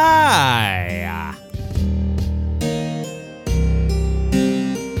 Goodbye!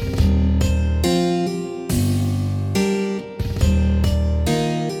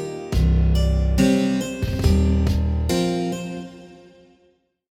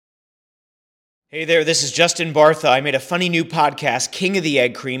 Hey there, this is Justin Bartha. I made a funny new podcast, King of the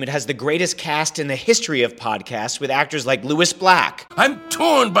Egg Cream. It has the greatest cast in the history of podcasts with actors like Louis Black. I'm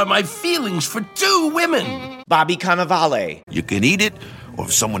torn by my feelings for two women. Bobby Cannavale. You can eat it, or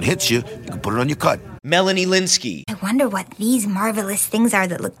if someone hits you, you can put it on your cut. Melanie Linsky. I wonder what these marvelous things are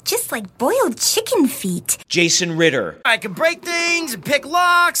that look just like boiled chicken feet. Jason Ritter. I can break things and pick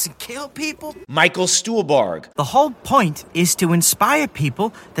locks and kill people. Michael Stuhlbarg. The whole point is to inspire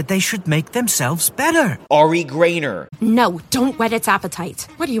people that they should make themselves better. Ari Grainer. No, don't whet its appetite.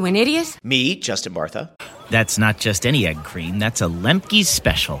 What are you, an idiot? Me, Justin Bartha. That's not just any egg cream, that's a Lemke's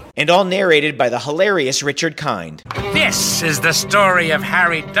special. And all narrated by the hilarious Richard Kind. This is the story of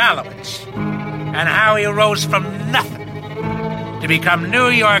Harry Dalowitz and how he rose from nothing to become New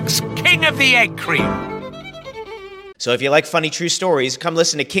York's King of the Egg Cream. So if you like funny true stories, come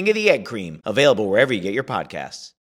listen to King of the Egg Cream, available wherever you get your podcasts.